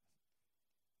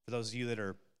 For those of you that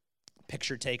are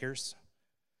picture takers.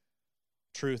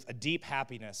 Truth, a deep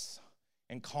happiness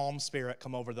and calm spirit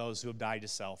come over those who have died to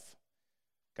self.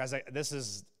 Guys, this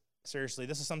is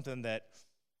something that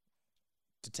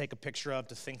to take a picture of,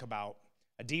 to think about.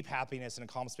 A deep happiness and a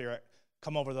calm spirit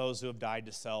come over those who have died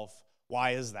to self.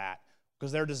 Why is that?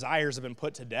 Because their desires have been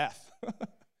put to death,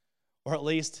 or at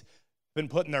least been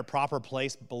put in their proper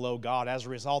place below God. As a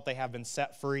result, they have been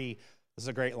set free. This is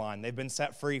a great line. They've been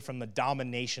set free from the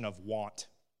domination of want.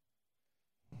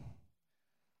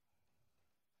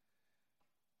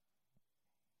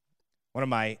 One of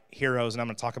my heroes, and I'm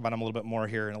going to talk about him a little bit more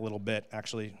here in a little bit,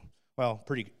 actually. Well,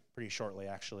 pretty shortly,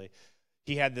 actually.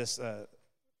 He had this,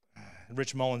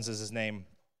 Rich Mullins is his name,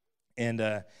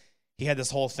 and he had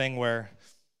this whole thing where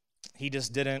he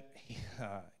just didn't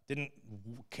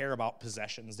care about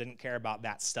possessions, didn't care about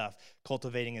that stuff,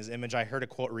 cultivating his image. I heard a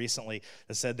quote recently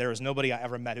that said, there was nobody I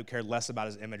ever met who cared less about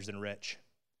his image than Rich.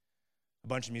 A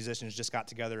bunch of musicians just got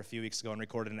together a few weeks ago and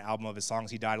recorded an album of his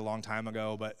songs. He died a long time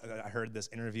ago, but I heard this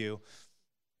interview.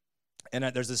 And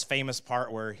there's this famous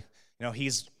part where,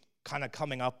 he's kind of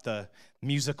coming up the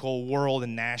musical world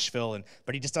in Nashville,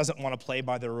 but he just doesn't want to play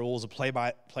by the rules or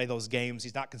play those games.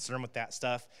 He's not concerned with that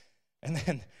stuff.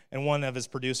 And one of his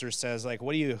producers says, like,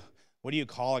 what do you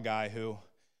call a guy who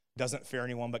doesn't fear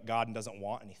anyone but God and doesn't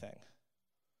want anything?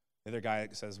 The other guy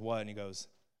says, what? And he goes,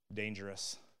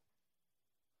 dangerous.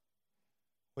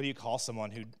 What do you call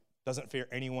someone who doesn't fear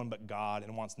anyone but God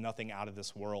and wants nothing out of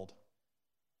this world?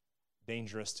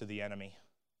 Dangerous to the enemy,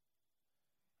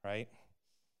 right?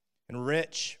 And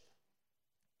Rich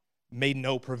made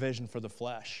no provision for the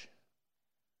flesh.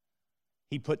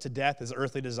 He put to death his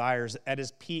earthly desires at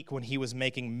his peak when he was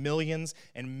making millions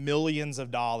and millions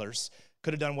of dollars.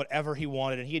 Could have done whatever he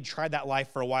wanted, and he had tried that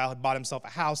life for a while, had bought himself a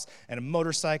house and a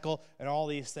motorcycle and all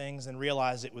these things, and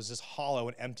realized it was just hollow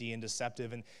and empty and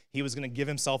deceptive, and he was going to give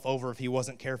himself over if he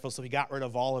wasn't careful, so he got rid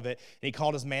of all of it, and he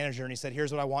called his manager, and he said,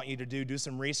 here's what I want you to do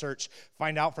some research,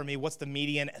 find out for me what's the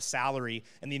median salary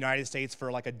in the United States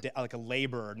for like a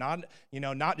laborer,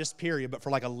 not just period, but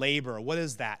for like a laborer. What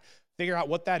is that? Figure out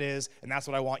what that is, and that's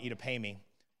what I want you to pay me.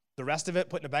 The rest of it,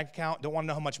 put in a bank account, don't want to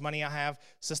know how much money I have,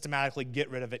 systematically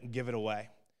get rid of it and give it away.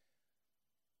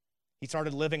 He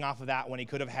started living off of that when he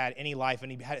could have had any life,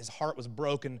 and his heart was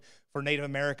broken for Native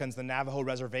Americans, the Navajo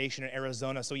reservation in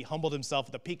Arizona, so he humbled himself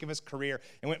at the peak of his career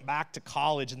and went back to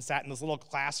college and sat in this little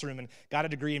classroom and got a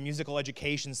degree in musical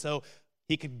education so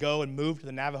he could go and move to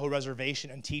the Navajo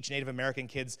reservation and teach Native American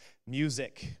kids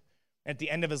music. And at the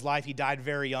end of his life, he died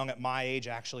very young, at my age,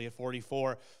 actually, at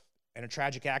 44, in a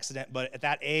tragic accident. But at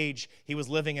that age, he was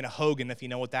living in a hogan, if you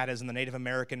know what that is, in the Native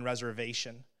American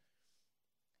reservation.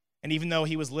 And even though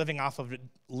he was living off of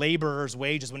laborers'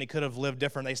 wages when he could have lived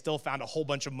different, they still found a whole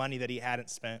bunch of money that he hadn't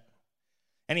spent.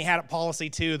 And he had a policy,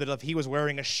 too, that if he was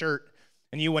wearing a shirt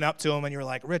and you went up to him and you were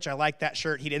like, Rich, I like that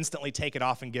shirt, he'd instantly take it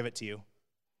off and give it to you.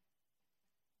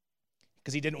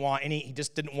 because he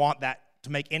just didn't want that to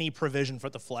make any provision for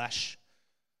the flesh.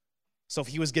 So if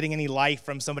he was getting any life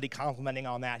from somebody complimenting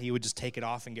on that, he would just take it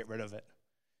off and get rid of it.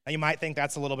 Now you might think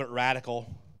that's a little bit radical.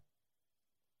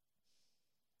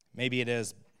 Maybe it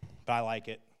is, but I like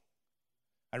it.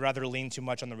 I'd rather lean too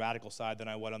much on the radical side than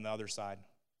I would on the other side.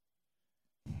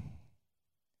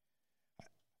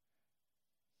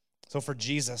 So for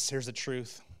Jesus, here's the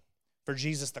truth. For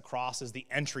Jesus, the cross is the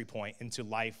entry point into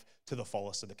life to the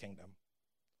fullest of the kingdom.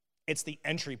 It's the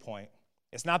entry point.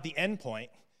 It's not the end point.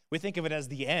 We think of it as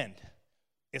the end.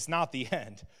 It's not the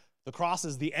end. The cross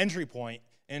is the entry point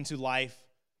into life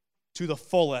to the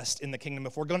fullest in the kingdom.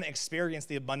 If we're going to experience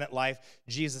the abundant life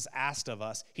Jesus asked of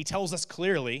us, he tells us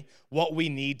clearly what we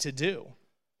need to do.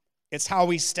 It's how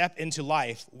we step into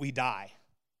life, we die.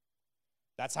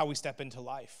 That's how we step into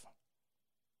life.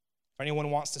 If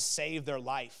anyone wants to save their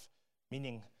life,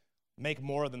 meaning make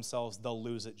more of themselves, they'll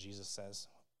lose it, Jesus says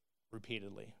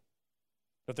repeatedly.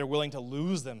 But if they're willing to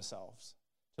lose themselves,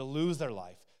 to lose their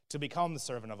life, to become the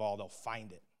servant of all, they'll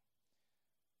find it.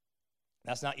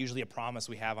 That's not usually a promise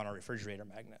we have on our refrigerator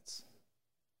magnets.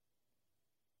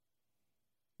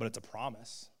 But it's a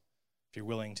promise if you're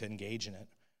willing to engage in it.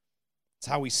 It's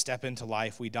how we step into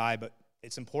life, we die, but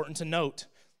it's important to note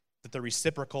that the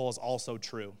reciprocal is also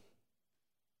true.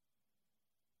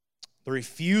 The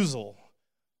refusal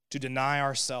to deny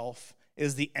ourselves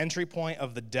is the entry point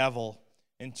of the devil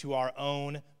into our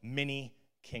own mini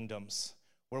kingdoms,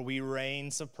 where we reign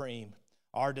supreme.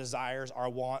 Our desires, our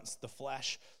wants, the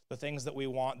flesh, the things that we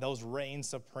want, those reign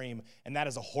supreme. And that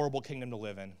is a horrible kingdom to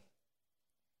live in.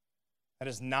 That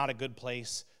is not a good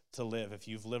place to live if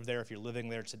you've lived there, if you're living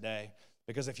there today.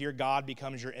 Because if your God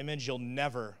becomes your image, you'll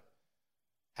never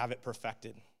have it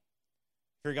perfected.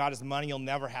 If your God is money, you'll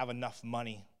never have enough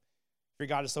money. If your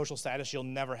God is social status, you'll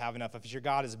never have enough. If your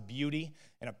God is beauty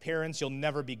and appearance, you'll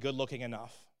never be good looking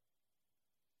enough.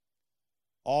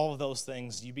 All of those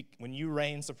things, when you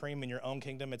reign supreme in your own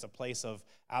kingdom, it's a place of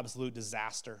absolute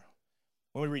disaster.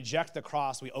 When we reject the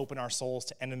cross, we open our souls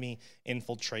to enemy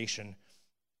infiltration.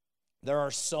 There are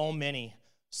so many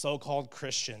so-called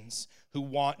Christians who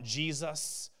want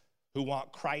Jesus, who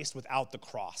want Christ without the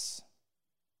cross.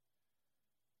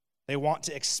 They want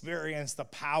to experience the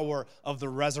power of the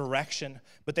resurrection,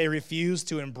 but they refuse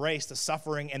to embrace the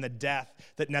suffering and the death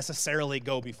that necessarily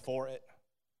go before it.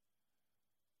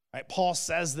 Right? Paul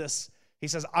says this. He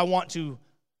says, I want to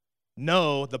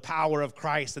know the power of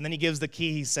Christ. And then he gives the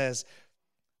key. He says,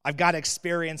 I've got to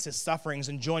experience his sufferings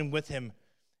and join with him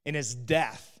in his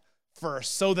death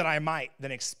first, so that I might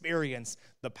then experience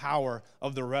the power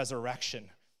of the resurrection.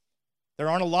 There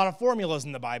aren't a lot of formulas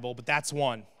in the Bible, but that's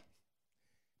one.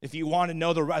 If you want to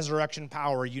know the resurrection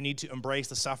power, you need to embrace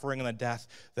the suffering and the death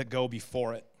that go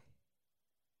before it.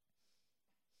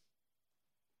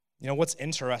 You know, what's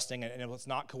interesting, and what's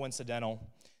not coincidental,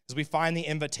 is we find the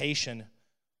invitation.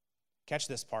 Catch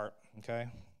this part, okay?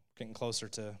 Getting closer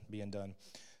to being done.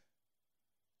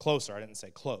 Closer, I didn't say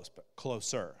close, but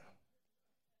closer.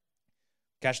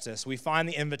 Catch this. We find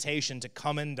the invitation to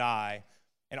come and die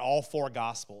in all four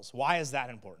Gospels. Why is that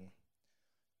important?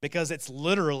 Because it's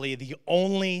literally the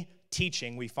only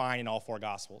teaching we find in all four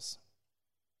Gospels.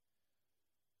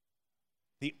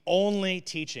 The only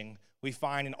teaching we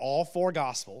find in all four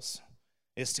Gospels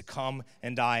is to come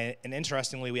and die. And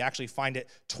interestingly, we actually find it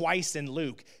twice in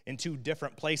Luke in two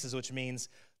different places, which means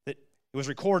that it was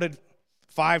recorded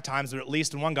 5 times, but at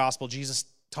least in one Gospel, Jesus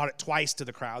taught it twice to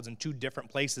the crowds in 2 different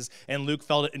places, and Luke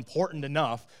felt it important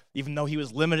enough, even though he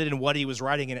was limited in what he was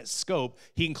writing in its scope,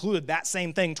 he included that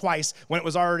same thing twice when it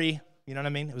was already, you know what I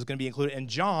mean? It was going to be included. And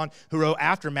John, who wrote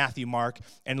after Matthew, Mark,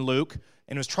 and Luke,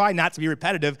 and was trying not to be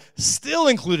repetitive, still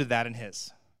included that in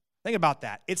his. Think about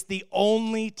that. It's the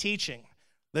only teaching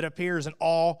that appears in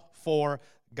all 4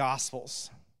 Gospels.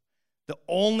 The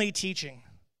only teaching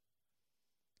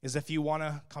is if you want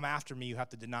to come after me, you have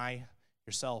to deny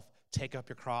yourself, take up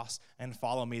your cross, and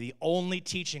follow me. The only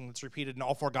teaching that's repeated in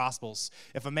all 4 Gospels.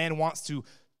 If a man wants to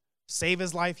save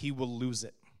his life, he will lose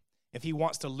it. If he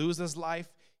wants to lose his life,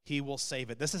 he will save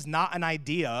it. This is not an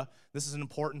idea. This is an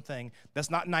important thing.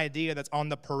 That's not an idea that's on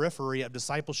the periphery of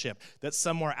discipleship. That's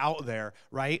somewhere out there,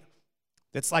 right?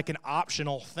 That's like an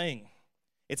optional thing.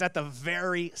 It's at the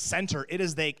very center. It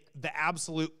is the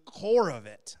absolute core of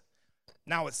it.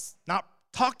 Now, it's not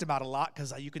talked about a lot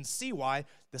because you can see why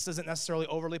this isn't necessarily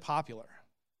overly popular.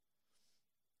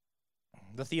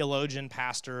 The theologian,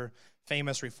 pastor,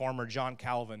 famous reformer John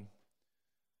Calvin,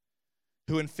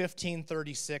 who in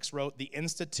 1536 wrote The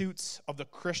Institutes of the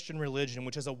Christian Religion,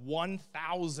 which is a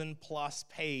 1,000-plus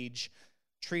page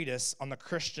treatise on the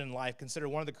Christian life, considered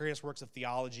one of the greatest works of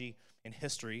theology in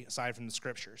history, aside from the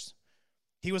scriptures.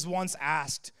 He was once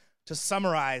asked to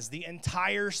summarize the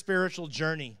entire spiritual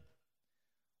journey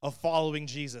of following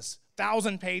Jesus.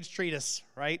 1,000-page treatise,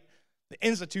 right? The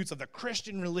institutes of the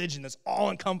Christian religion, this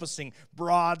all-encompassing,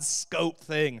 broad scope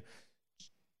thing.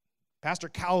 Pastor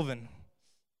Calvin,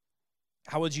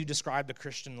 how would you describe the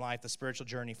Christian life, the spiritual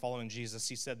journey following Jesus?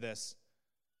 He said this: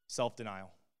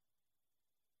 self-denial.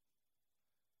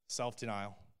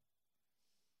 Self-denial.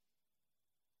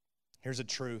 Here's a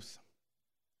truth.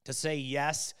 To say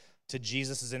yes to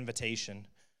Jesus' invitation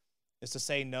is to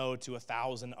say no to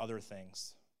 1,000 other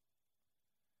things.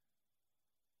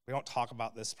 We don't talk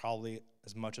about this probably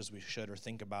as much as we should or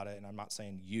think about it, and I'm not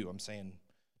saying you. I'm saying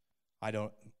I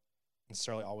don't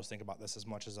necessarily always think about this as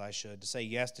much as I should. To say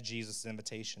yes to Jesus'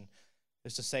 invitation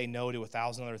is to say no to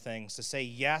 1,000 other things. To say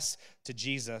yes to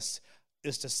Jesus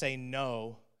is to say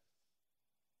no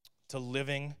to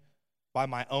living by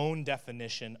my own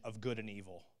definition of good and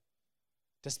evil,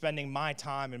 to spending my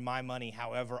time and my money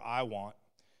however I want.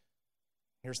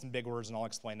 Here's some big words, and I'll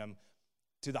explain them.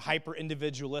 To the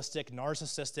hyper-individualistic,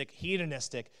 narcissistic,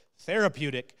 hedonistic,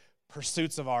 therapeutic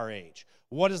pursuits of our age.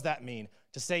 What does that mean?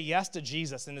 To say yes to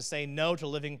Jesus and to say no to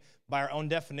living by our own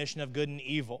definition of good and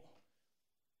evil.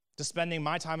 To spending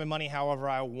my time and money however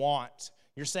I want.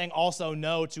 You're saying also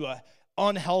no to a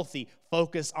unhealthy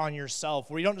focus on yourself,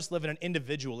 where you don't just live in an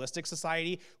individualistic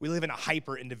society, we live in a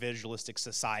hyper-individualistic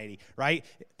society, right?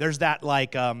 There's that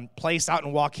place out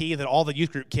in Waukee that all the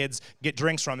youth group kids get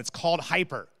drinks from. It's called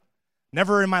Hyper.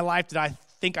 Never in my life did I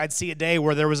think I'd see a day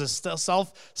where there was a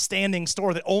self-standing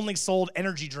store that only sold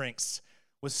energy drinks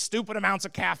with stupid amounts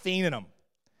of caffeine in them,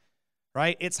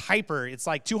 right? It's Hyper. It's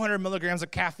like 200 milligrams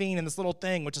of caffeine in this little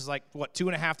thing, which is like,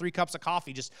 2.5, 3 cups of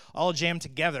coffee, just all jammed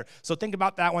together. So think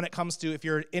about that when it comes to if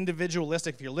you're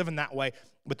individualistic, if you're living that way,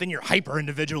 but then you're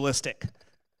hyper-individualistic.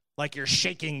 Like you're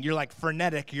shaking, you're like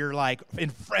frenetic, you're like in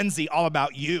frenzy, all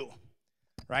about you,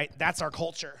 right? That's our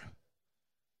culture.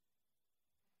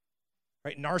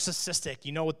 Right, narcissistic,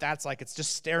 you know what that's like. It's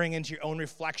just staring into your own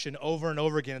reflection over and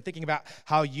over again and thinking about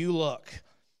how you look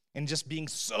and just being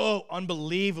so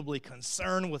unbelievably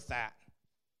concerned with that.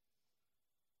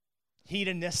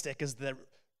 Hedonistic is the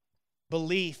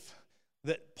belief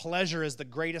that pleasure is the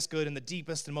greatest good and the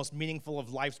deepest and most meaningful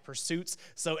of life's pursuits.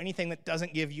 So anything that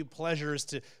doesn't give you pleasure is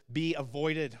to be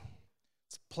avoided.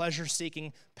 It's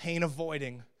pleasure-seeking,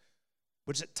 pain-avoiding,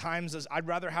 which at times is, I'd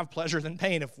rather have pleasure than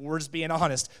pain if we're just being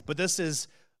honest. But this is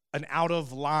an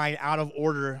out-of-line,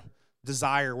 out-of-order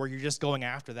desire where you're just going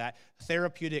after that.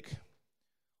 Therapeutic,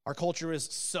 our culture is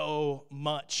so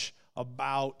much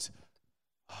about,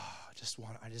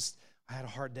 I had a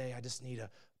hard day, I just need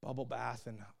a bubble bath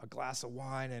and a glass of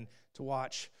wine and to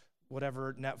watch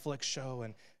whatever Netflix show.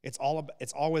 And it's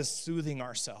always soothing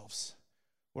ourselves.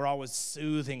 We're always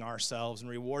soothing ourselves and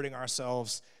rewarding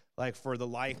ourselves like for the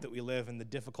life that we live and the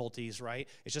difficulties, right?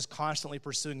 It's just constantly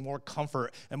pursuing more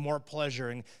comfort and more pleasure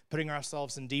and putting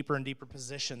ourselves in deeper and deeper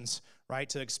positions, right,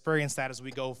 to experience that as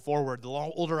we go forward. The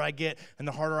older I get and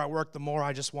the harder I work, the more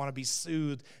I just want to be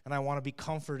soothed and I want to be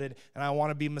comforted and I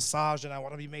want to be massaged and I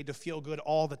want to be made to feel good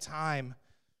all the time,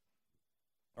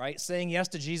 right? Saying yes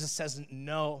to Jesus says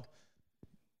no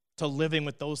to living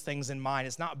with those things in mind.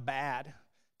 It's not bad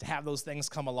to have those things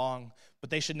come along, but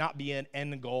they should not be an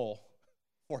end goal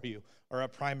for you or a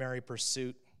primary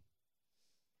pursuit.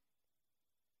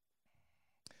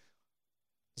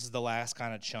 This is the last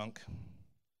kind of chunk.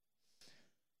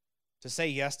 To say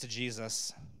yes to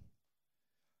Jesus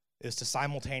is to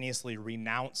simultaneously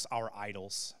renounce our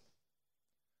idols.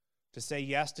 To say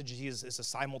yes to Jesus is to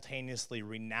simultaneously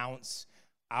renounce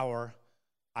our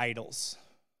idols.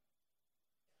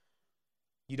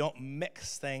 You don't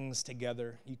mix things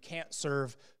together. You can't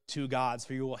serve two gods,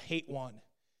 for you will hate one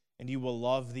and you will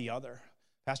love the other.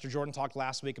 Pastor Jordan talked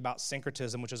last week about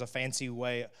syncretism, which is a fancy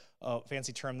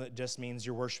term that just means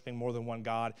you're worshiping more than one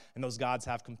God, and those gods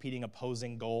have competing,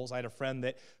 opposing goals. I had a friend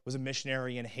that was a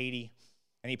missionary in Haiti,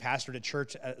 and he pastored a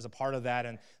church as a part of that,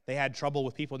 and they had trouble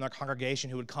with people in their congregation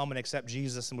who would come and accept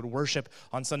Jesus and would worship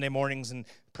on Sunday mornings and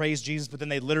praise Jesus, but then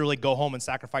they'd literally go home and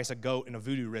sacrifice a goat in a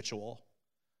voodoo ritual.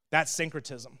 That's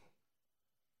syncretism,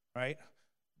 right?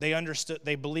 They understood,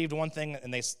 they believed one thing,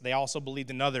 and they also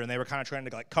believed another, and they were kind of trying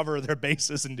to cover their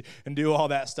bases and do all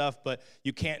that stuff, but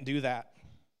you can't do that.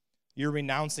 You're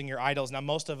renouncing your idols. Now,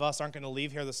 most of us aren't going to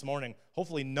leave here this morning.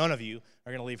 Hopefully, none of you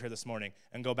are going to leave here this morning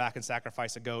and go back and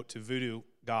sacrifice a goat to voodoo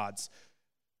gods,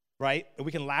 right? And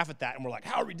we can laugh at that, and we're like,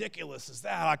 how ridiculous is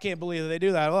that? I can't believe that they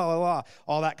do that, blah, blah, blah,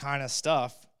 all that kind of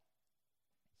stuff.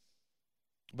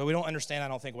 But we don't understand, I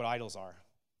don't think, what idols are.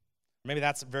 Maybe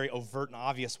that's a very overt and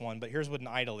obvious one, but here's what an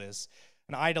idol is.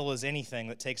 An idol is anything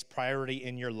that takes priority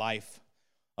in your life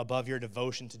above your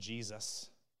devotion to Jesus.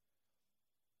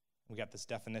 We got this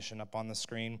definition up on the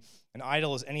screen. An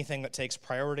idol is anything that takes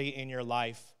priority in your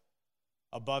life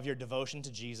above your devotion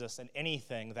to Jesus, and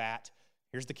anything that,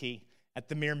 here's the key, at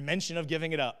the mere mention of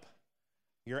giving it up,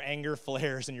 your anger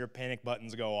flares and your panic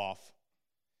buttons go off.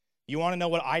 You want to know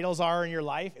what idols are in your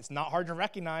life? It's not hard to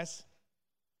recognize.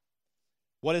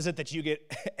 What is it that you get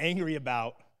angry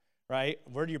about, right?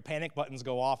 Where do your panic buttons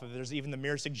go off if there's even the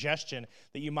mere suggestion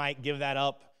that you might give that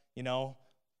up,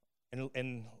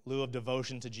 in lieu of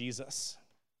devotion to Jesus?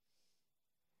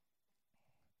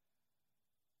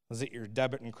 Is it your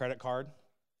debit and credit card?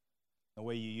 The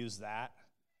way you use that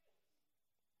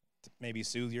to maybe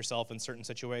soothe yourself in certain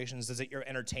situations? Is it your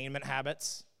entertainment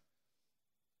habits?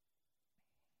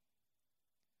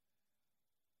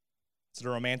 Is it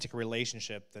a romantic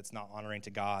relationship that's not honoring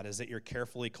to God? Is it your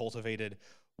carefully cultivated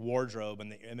wardrobe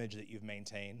and the image that you've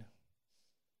maintained?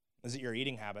 Is it your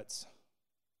eating habits?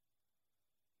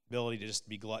 Ability to just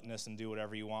be gluttonous and do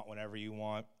whatever you want whenever you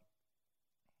want?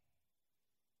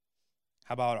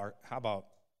 How about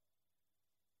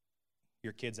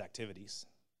your kids' activities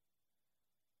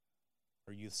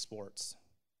or youth sports?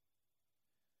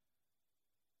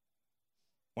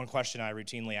 One question I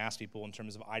routinely ask people in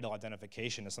terms of idol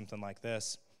identification is something like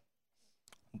this.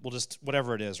 We'll just,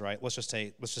 whatever it is, right? I'm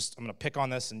going to pick on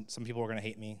this, and some people are going to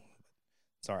hate me.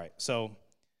 It's all right. So,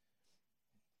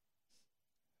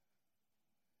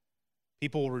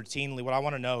 people routinely, what I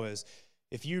want to know is,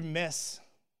 if you miss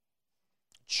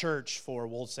church for,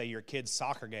 we'll say, your kid's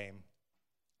soccer game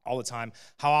all the time,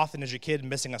 how often is your kid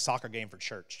missing a soccer game for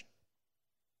church?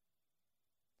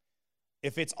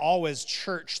 If it's always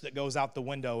church that goes out the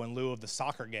window in lieu of the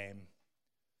soccer game,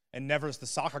 and never is the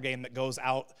soccer game that goes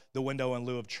out the window in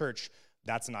lieu of church,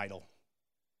 that's an idol.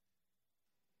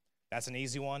 That's an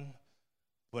easy one,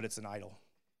 but it's an idol.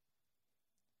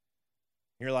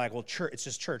 You're like, well, church, it's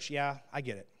just church. Yeah, I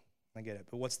get it. But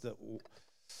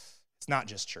it's not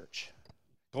just church.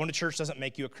 Going to church doesn't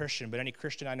make you a Christian, but any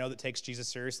Christian I know that takes Jesus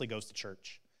seriously goes to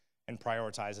church and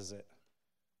prioritizes it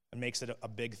and makes it a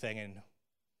big thing and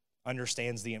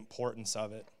understands the importance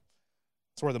of it.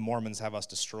 That's where the Mormons have us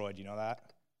destroyed, you know that?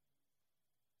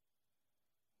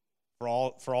 For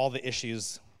all the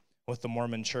issues with the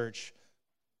Mormon church,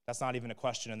 that's not even a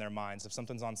question in their minds. If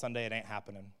something's on Sunday, it ain't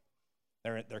happening.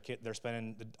 They're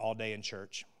spending all day in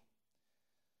church.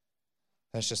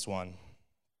 That's just one.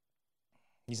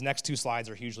 These next two slides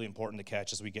are hugely important to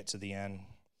catch as we get to the end.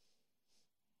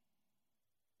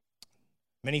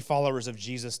 Many followers of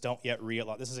Jesus don't yet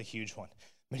realize, this is a huge one.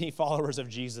 Many followers of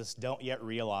Jesus don't yet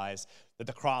realize that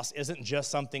the cross isn't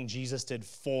just something Jesus did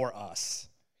for us.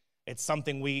 It's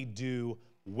something we do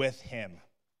with him.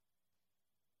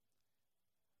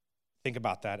 Think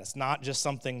about that. It's not just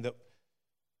something that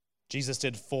Jesus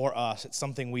did for us. It's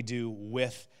something we do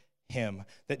with him.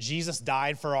 That Jesus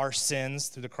died for our sins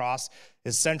through the cross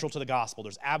is central to the gospel.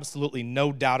 There's absolutely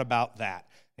no doubt about that.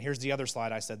 And here's the other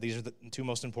slide I said. These are the two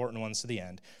most important ones to the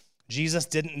end. Jesus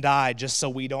didn't die just so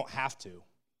we don't have to.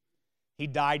 He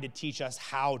died to teach us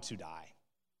how to die,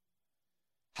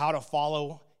 how to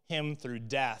follow him through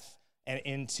death and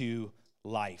into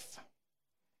life.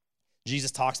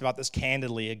 Jesus talks about this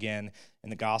candidly again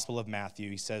in the Gospel of Matthew.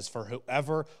 He says, "For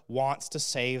whoever wants to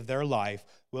save their life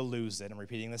will lose it." I'm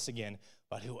repeating this again.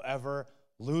 "But whoever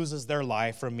loses their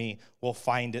life for me will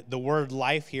find it." The word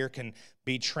life here can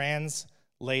be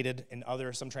translated in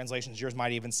some translations, yours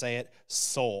might even say it,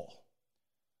 soul.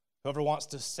 Whoever wants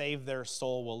to save their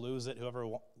soul will lose it.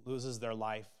 Whoever loses their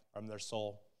life from their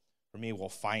soul for me will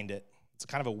find it. It's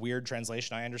kind of a weird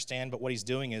translation, I understand, but what he's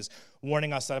doing is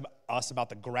warning us about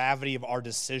the gravity of our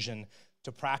decision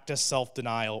to practice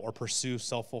self-denial or pursue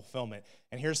self-fulfillment.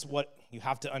 And here's what you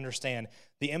have to understand.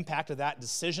 The impact of that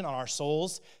decision on our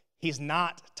souls, he's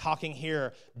not talking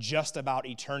here just about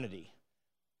eternity.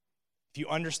 If you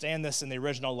understand this in the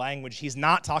original language, he's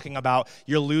not talking about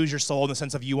you'll lose your soul in the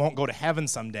sense of you won't go to heaven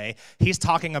someday. He's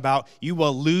talking about you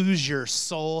will lose your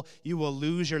soul, you will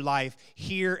lose your life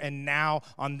here and now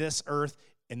on this earth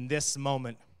in this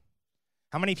moment.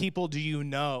 How many people do you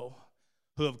know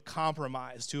who have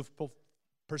compromised, who have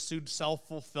pursued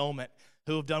self-fulfillment,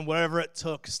 who have done whatever it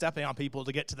took, stepping on people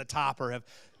to get to the top, or have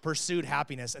pursued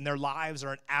happiness, and their lives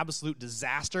are an absolute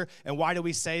disaster? And what do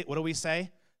we say?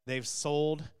 They've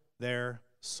sold their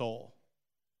soul.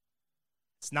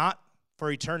 It's not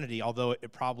for eternity, although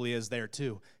it probably is there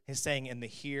too. He's saying in the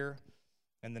here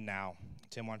and the now.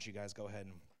 Tim, why don't you guys go ahead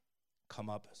and come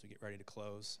up as we get ready to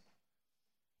close.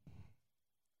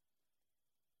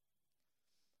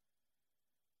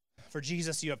 For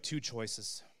Jesus, you have two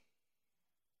choices.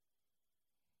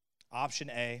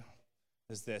 Option A,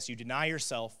 is this. You deny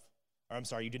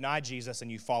Jesus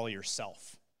and you follow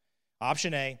yourself.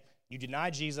 Option A, you deny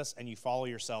Jesus and you follow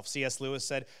yourself. C.S. Lewis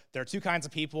said there are two kinds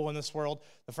of people in this world.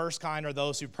 The first kind are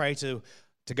those who pray to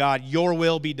God, your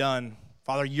will be done.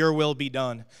 Father, your will be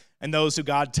done. And those who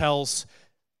God tells,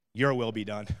 your will be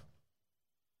done.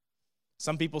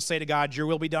 Some people say to God, your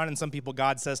will be done, and some people,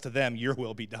 God says to them, your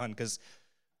will be done, because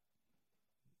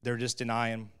they're just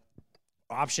denying.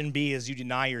 Option B is you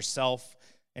deny yourself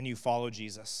and you follow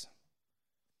Jesus.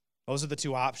 Those are the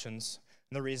two options.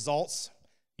 And the results,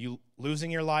 you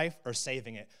losing your life or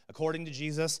saving it. According to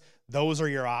Jesus, those are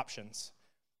your options.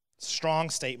 Strong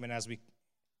statement as we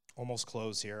almost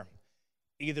close here.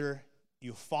 Either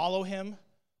you follow him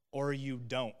or you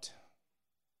don't.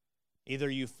 Either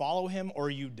you follow him or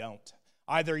you don't.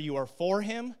 Either you are for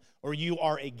him or you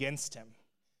are against him.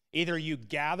 Either you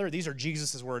gather, these are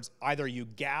Jesus' words, either you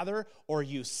gather or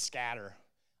you scatter.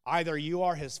 Either you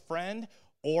are his friend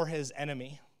or his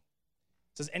enemy.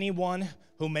 It says anyone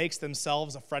who makes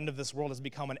themselves a friend of this world has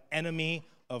become an enemy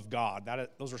of God.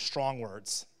 Those are strong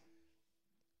words.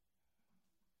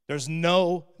 There's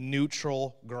no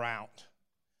neutral ground.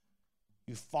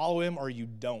 You follow him or you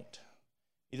don't.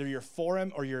 Either you're for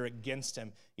him or you're against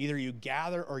him. Either you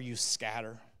gather or you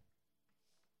scatter.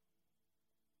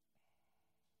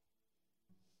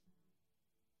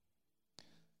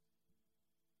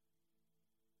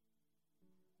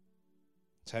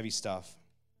 It's heavy stuff.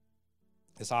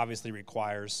 This obviously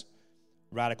requires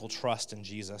radical trust in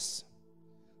Jesus,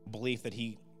 belief that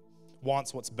he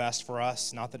wants what's best for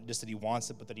us, not that just that he wants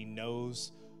it, but that he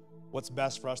knows what's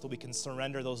best for us, that we can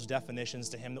surrender those definitions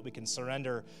to him, that we can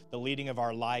surrender the leading of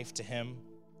our life to him,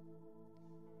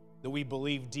 that we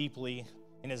believe deeply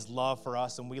in his love for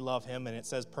us and we love him, and it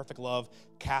says perfect love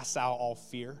casts out all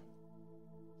fear.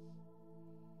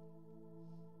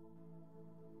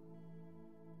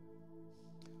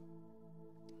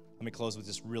 Let me close with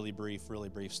this really brief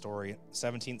story.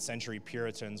 17th century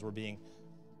Puritans were being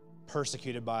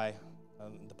persecuted by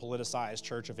the politicized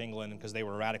Church of England because they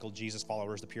were radical Jesus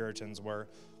followers, the Puritans were.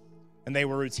 And they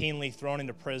were routinely thrown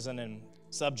into prison and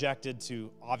subjected to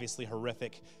obviously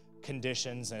horrific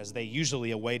conditions as they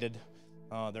usually awaited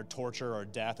their torture or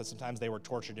death. And sometimes they were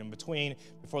tortured in between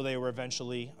before they were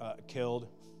eventually killed.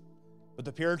 But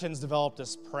the Puritans developed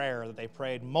this prayer that they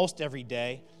prayed most every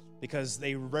day, because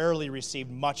they rarely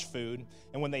received much food.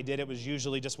 And when they did, it was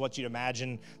usually just what you'd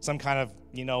imagine, some kind of,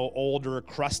 older,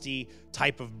 crusty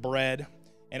type of bread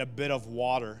and a bit of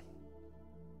water.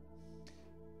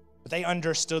 But they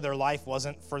understood their life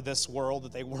wasn't for this world,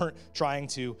 that they weren't trying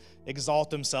to exalt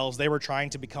themselves. They were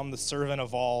trying to become the servant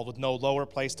of all with no lower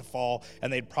place to fall,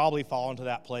 and they'd probably fall into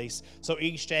that place. So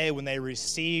each day when they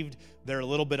received their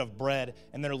little bit of bread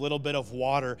and their little bit of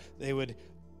water, they would,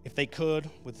 if they could,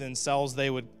 within themselves,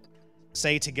 they would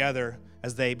say together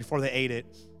before they ate it,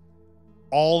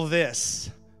 all this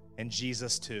and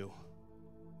Jesus too.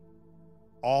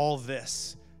 All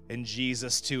this and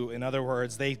Jesus too. In other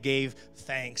words, they gave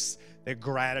thanks, their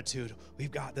gratitude.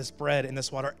 We've got this bread and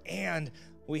this water, and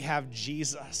we have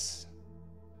Jesus.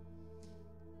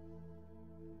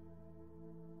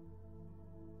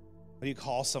 What do you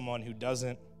call someone who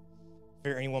doesn't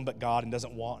fear anyone but God and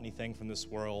doesn't want anything from this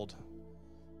world?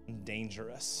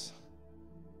 Dangerous.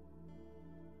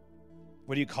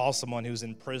 What do you call someone who's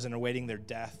in prison awaiting their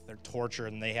death, their torture,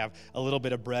 and they have a little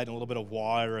bit of bread and a little bit of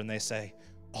water, and they say,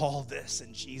 all this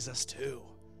and Jesus too.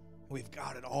 We've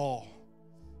got it all.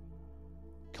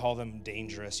 You call them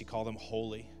dangerous. You call them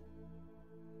holy.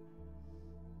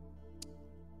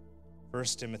 1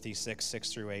 Timothy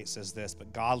 6:6-8 says this,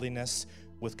 but godliness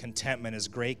with contentment is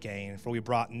great gain, for we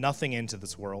brought nothing into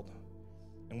this world,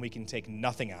 and we can take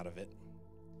nothing out of it.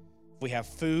 If we have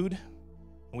food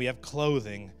and we have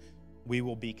clothing, we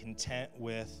will be content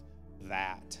with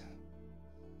that.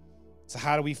 So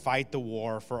how do we fight the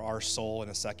war for our soul in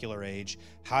a secular age?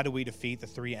 How do we defeat the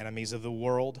three enemies of the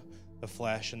world, the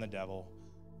flesh, and the devil?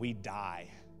 We die.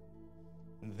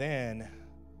 And then,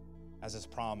 as is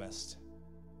promised,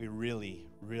 we really,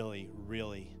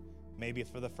 maybe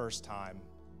for the first time,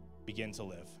 begin to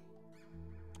live.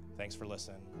 Thanks for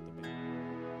listening.